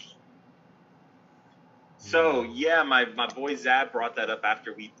E3? So, yeah, my boy Zab brought that up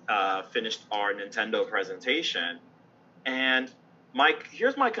after we finished our Nintendo presentation. And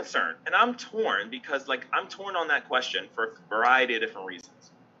here's my concern. And I'm torn because, I'm torn on that question for a variety of different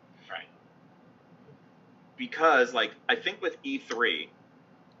reasons. Right. Because, I think with E3,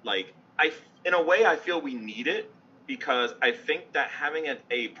 in a way, I feel we need it because I think that having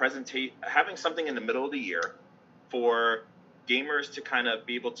having something in the middle of the year for gamers to kind of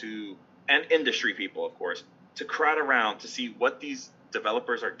be able to, and industry people, of course, to crowd around to see what these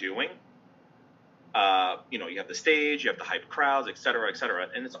developers are doing. You have the stage, you have the hype crowds, et cetera,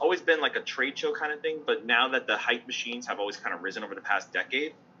 and it's always been like a trade show kind of thing. But now that the hype machines have always kind of risen over the past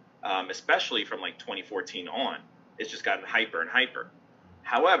decade, especially from 2014 on, it's just gotten hyper and hyper.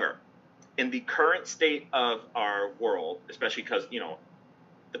 However, in the current state of our world, especially because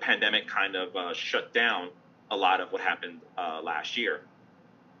the pandemic kind of shut down a lot of what happened last year.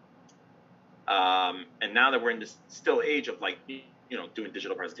 And now that we're in this still age of doing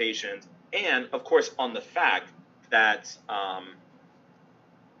digital presentations, and of course on the fact that I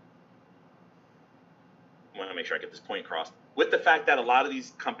want to make sure I get this point across, with the fact that a lot of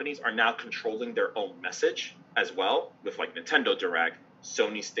these companies are now controlling their own message as well, with Nintendo Direct,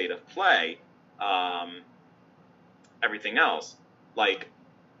 Sony State of Play, everything else.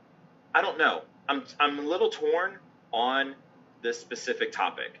 I don't know. I'm a little torn on this specific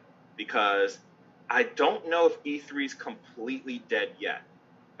topic because I don't know if E3 is completely dead yet.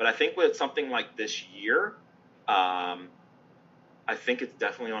 But I think with something like this year, I think it's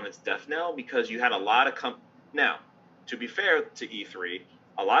definitely on its death knell because you had a lot of now, to be fair to E3,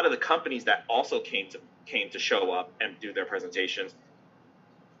 a lot of the companies that also came to show up and do their presentations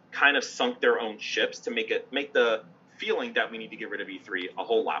kind of sunk their own ships to make the feeling that we need to get rid of E3 a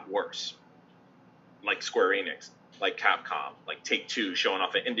whole lot worse. Like Square Enix, like Capcom, like Take-Two showing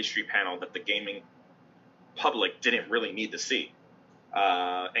off an industry panel that the gaming public didn't really need to see.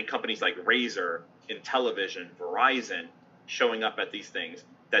 And companies like Razer, Intellivision, Verizon showing up at these things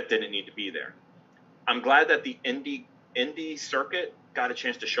that didn't need to be there. I'm glad that the indie circuit got a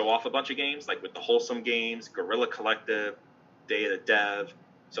chance to show off a bunch of games, like with the Wholesome Games, Guerrilla Collective, Day of the Dev.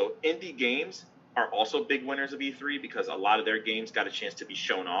 So indie games are also big winners of E3 because a lot of their games got a chance to be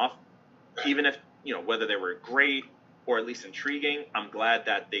shown off. Even if, whether they were great or at least intriguing, I'm glad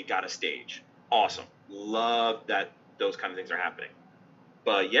that they got a stage. Awesome. Love that those kind of things are happening.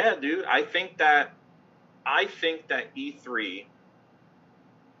 But yeah, dude, I think that E3,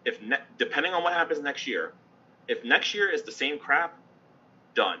 depending on what happens next year, if next year is the same crap,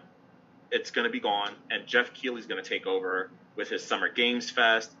 done. It's going to be gone, and Jeff Keighley's going to take over with his Summer Games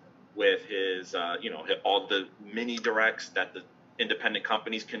Fest, with his, all the mini directs that the independent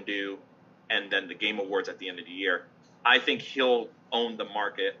companies can do, and then the Game Awards at the end of the year. I think he'll own the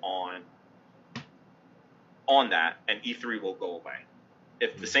market on that, and E3 will go away.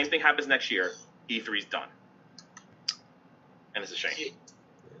 If the same thing happens next year, E3's done. And it's a shame.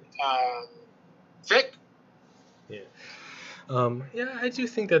 Vic? Yeah. I do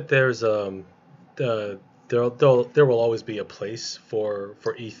think that there's there will always be a place for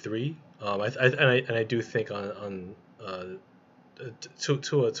E3. And I do think on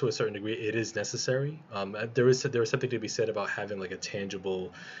to a certain degree it is necessary. There is something to be said about having like a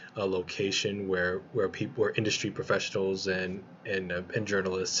tangible location where industry professionals and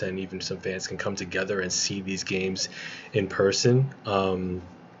journalists and even some fans can come together and see these games in person.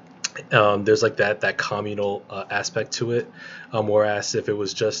 There's like that communal aspect to it, whereas if it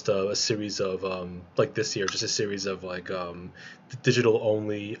was just a series of like this year, just a series of like digital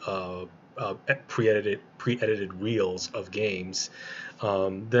only pre-edited reels of games,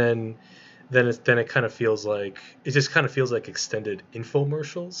 then it kind of feels like it just kind of feels like extended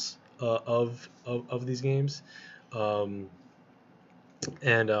infomercials of these games. um,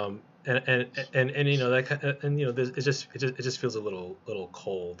 and you know and you know it just feels a little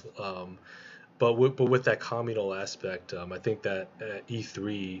cold. But with that communal aspect, I think that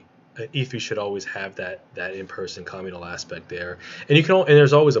E3 should always have that in-person communal aspect there. And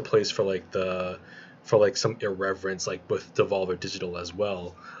there's always a place for like some irreverence, like with Devolver Digital as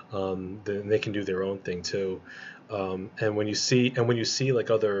well. Then they can do their own thing too. And when you see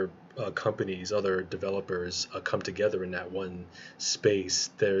like other companies, other developers come together in that one space,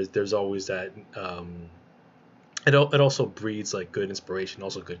 there's always that. It also breeds like good inspiration,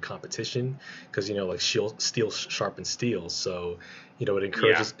 also good competition, because like steel sharpens steel. So it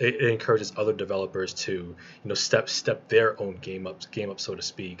Yeah. encourages other developers to step their own game up, so to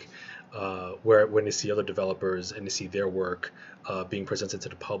speak. Where when they see other developers and they see their work being presented to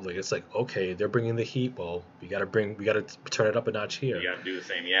the public, it's like, okay, they're bringing the heat. Well, we gotta turn it up a notch You here. got to do the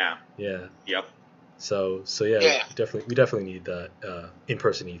same. Yeah. Yeah. Yep. So yeah, Yeah. we definitely need that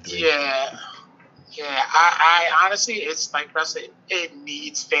in-person E3. Yeah. Yeah. I honestly, it's like Russell. It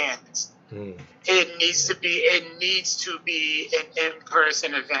needs fans. Mm. It needs to be. It needs to be an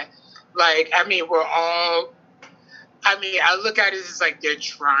in-person event. Like, I mean, we're all. I mean, I look at it as like they're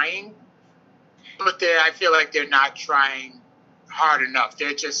trying, but I feel like they're not trying hard enough.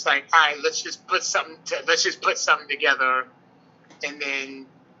 They're just like, all right, let's just put something together, and then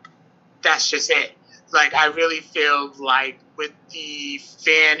that's just it. Like, I really feel like with the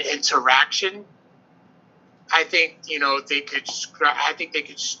fan interaction, I think they could. I think they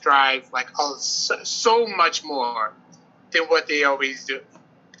could strive like so much more than what they always do.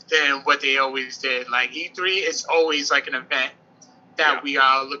 Than what they always did. Like, E3 is always like an event that Yeah. we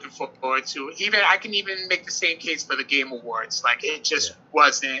are looking forward to. I can even make the same case for the Game Awards. Like, it just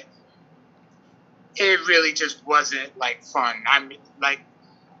wasn't. It really just wasn't like fun. I mean, like,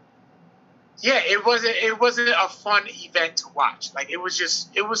 yeah, it wasn't a fun event to watch. Like, it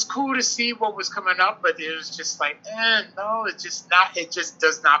was cool to see what was coming up, but it was just like, no, it's just not. It just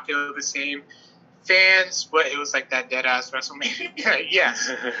does not feel the same. Fans, but it was like that dead ass WrestleMania. Yes.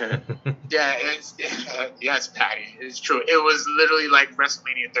 Yeah, yes, Patty. It's true. It was literally like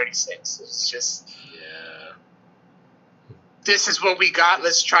WrestleMania 36. It's just, Yeah. this is what we got.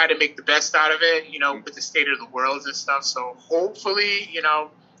 Let's try to make the best out of it, with the state of the world and stuff. So hopefully,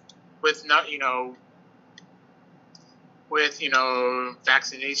 with with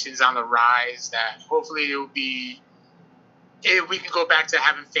vaccinations on the rise, that hopefully we can go back to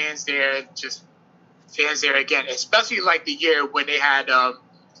having fans there again, especially like the year when they had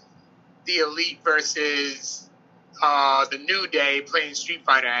the Elite versus the New Day playing Street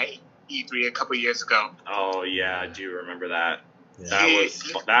Fighter at E3 a couple years ago. Oh yeah, I do remember that. Yeah.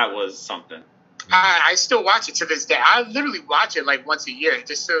 That was something. I still watch it to this day. I literally watch it like once a year,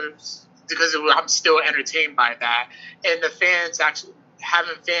 just because I'm still entertained by that. And the fans, actually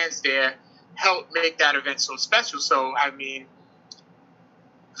having fans there, helped make that event so special. So I mean,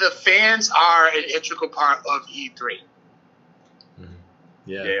 the fans are an integral part of E3.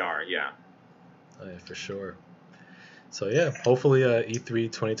 Yeah. They are. Yeah. Oh, yeah, for sure. So yeah, hopefully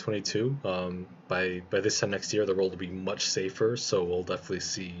E3 2022. By this time next year, the world will be much safer. So we'll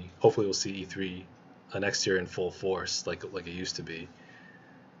definitely hopefully we'll see E3 next year in full force, like it used to be.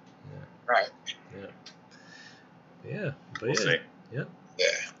 Right. Yeah. But We'll see. Yeah. Yeah.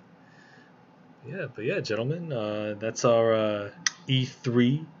 Yeah. But yeah, gentlemen, that's our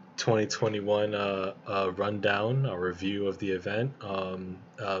E3 2021 rundown, a review of the event.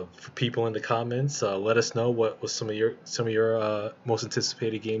 For people in the comments, let us know what some of your most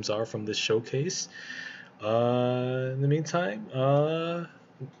anticipated games are from this showcase. In the meantime,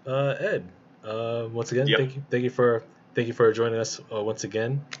 Ed, once again, Yep. thank you for joining us once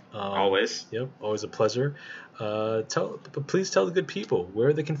again. Always. Yep, always a pleasure. Please tell the good people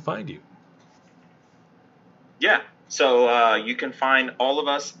where they can find you. Yeah. So you can find all of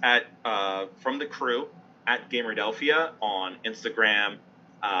us at from the crew at Gamerdelphia on Instagram,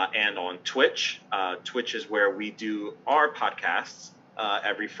 and on Twitch. Twitch is where we do our podcasts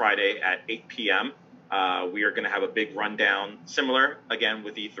every Friday at 8 p.m. We are going to have a big rundown, similar, again,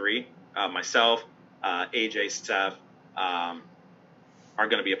 with E3. Myself, AJ, Steph are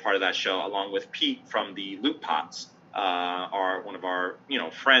going to be a part of that show, along with Pete from the Loot Pots, one of our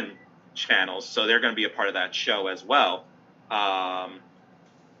friend channels. So they're going to be a part of that show as well.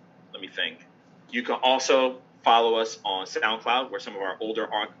 Let me think. You can also follow us on SoundCloud, where some of our older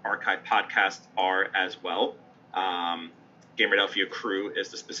archive podcasts are as well. Gamerdelphia Crew is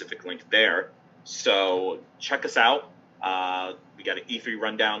the specific link there. So check us out. We got an E3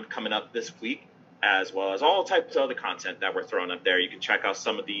 rundown coming up this week, as well as all types of other content that we're throwing up there. You can check out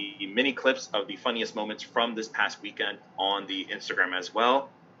some of the mini clips of the funniest moments from this past weekend on the Instagram as well,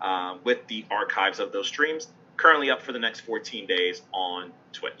 with the archives of those streams currently up for the next 14 days on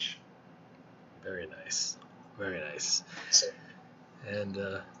Twitch. Very nice. Very nice.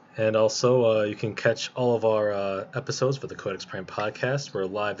 And also, you can catch all of our episodes for the Codex Prime podcast. We're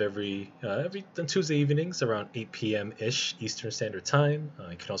live every Tuesday evenings around 8 p.m.-ish Eastern Standard Time.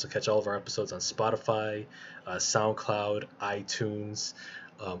 You can also catch all of our episodes on Spotify, SoundCloud, iTunes,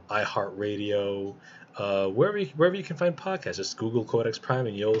 iHeartRadio, wherever you can find podcasts. Just Google Codex Prime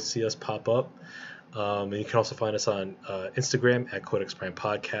and you'll see us pop up. And you can also find us on Instagram at Codex Prime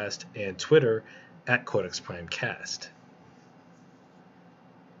Podcast and Twitter at Codex Prime Cast.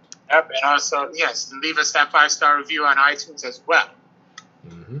 Yep, and also, yes, leave us that 5-star review on iTunes as well.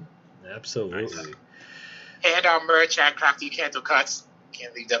 Mm-hmm. Absolutely. Nice. And our merch at Crafty Candle Cuts.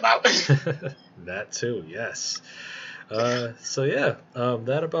 Can't leave them out. That too, yes. So yeah,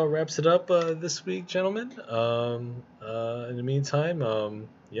 that about wraps it up this week, gentlemen. In the meantime,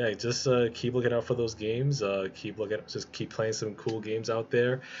 yeah, just keep looking out for those games. Just keep playing some cool games out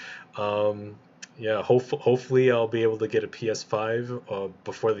there. Yeah, hopefully I'll be able to get a PS5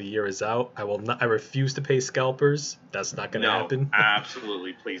 before the year is out. I refuse to pay scalpers. That's not going to happen.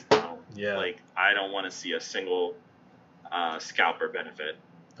 Absolutely, please don't. Yeah. I don't want to see a single scalper benefit.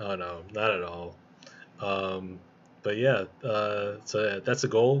 Oh no, not at all. But yeah, so that's a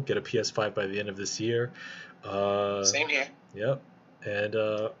goal. Get a PS5 by the end of this year. Same here. Yep.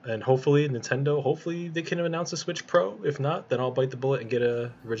 And hopefully Nintendo, hopefully they can announce a Switch Pro. If not, then I'll bite the bullet and get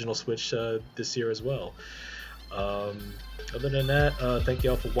a original Switch this year as well. Other than that, thank you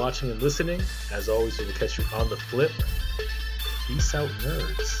all for watching and listening. As always, we will catch you on the flip. Peace out,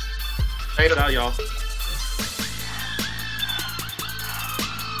 nerds. Peace out, y'all.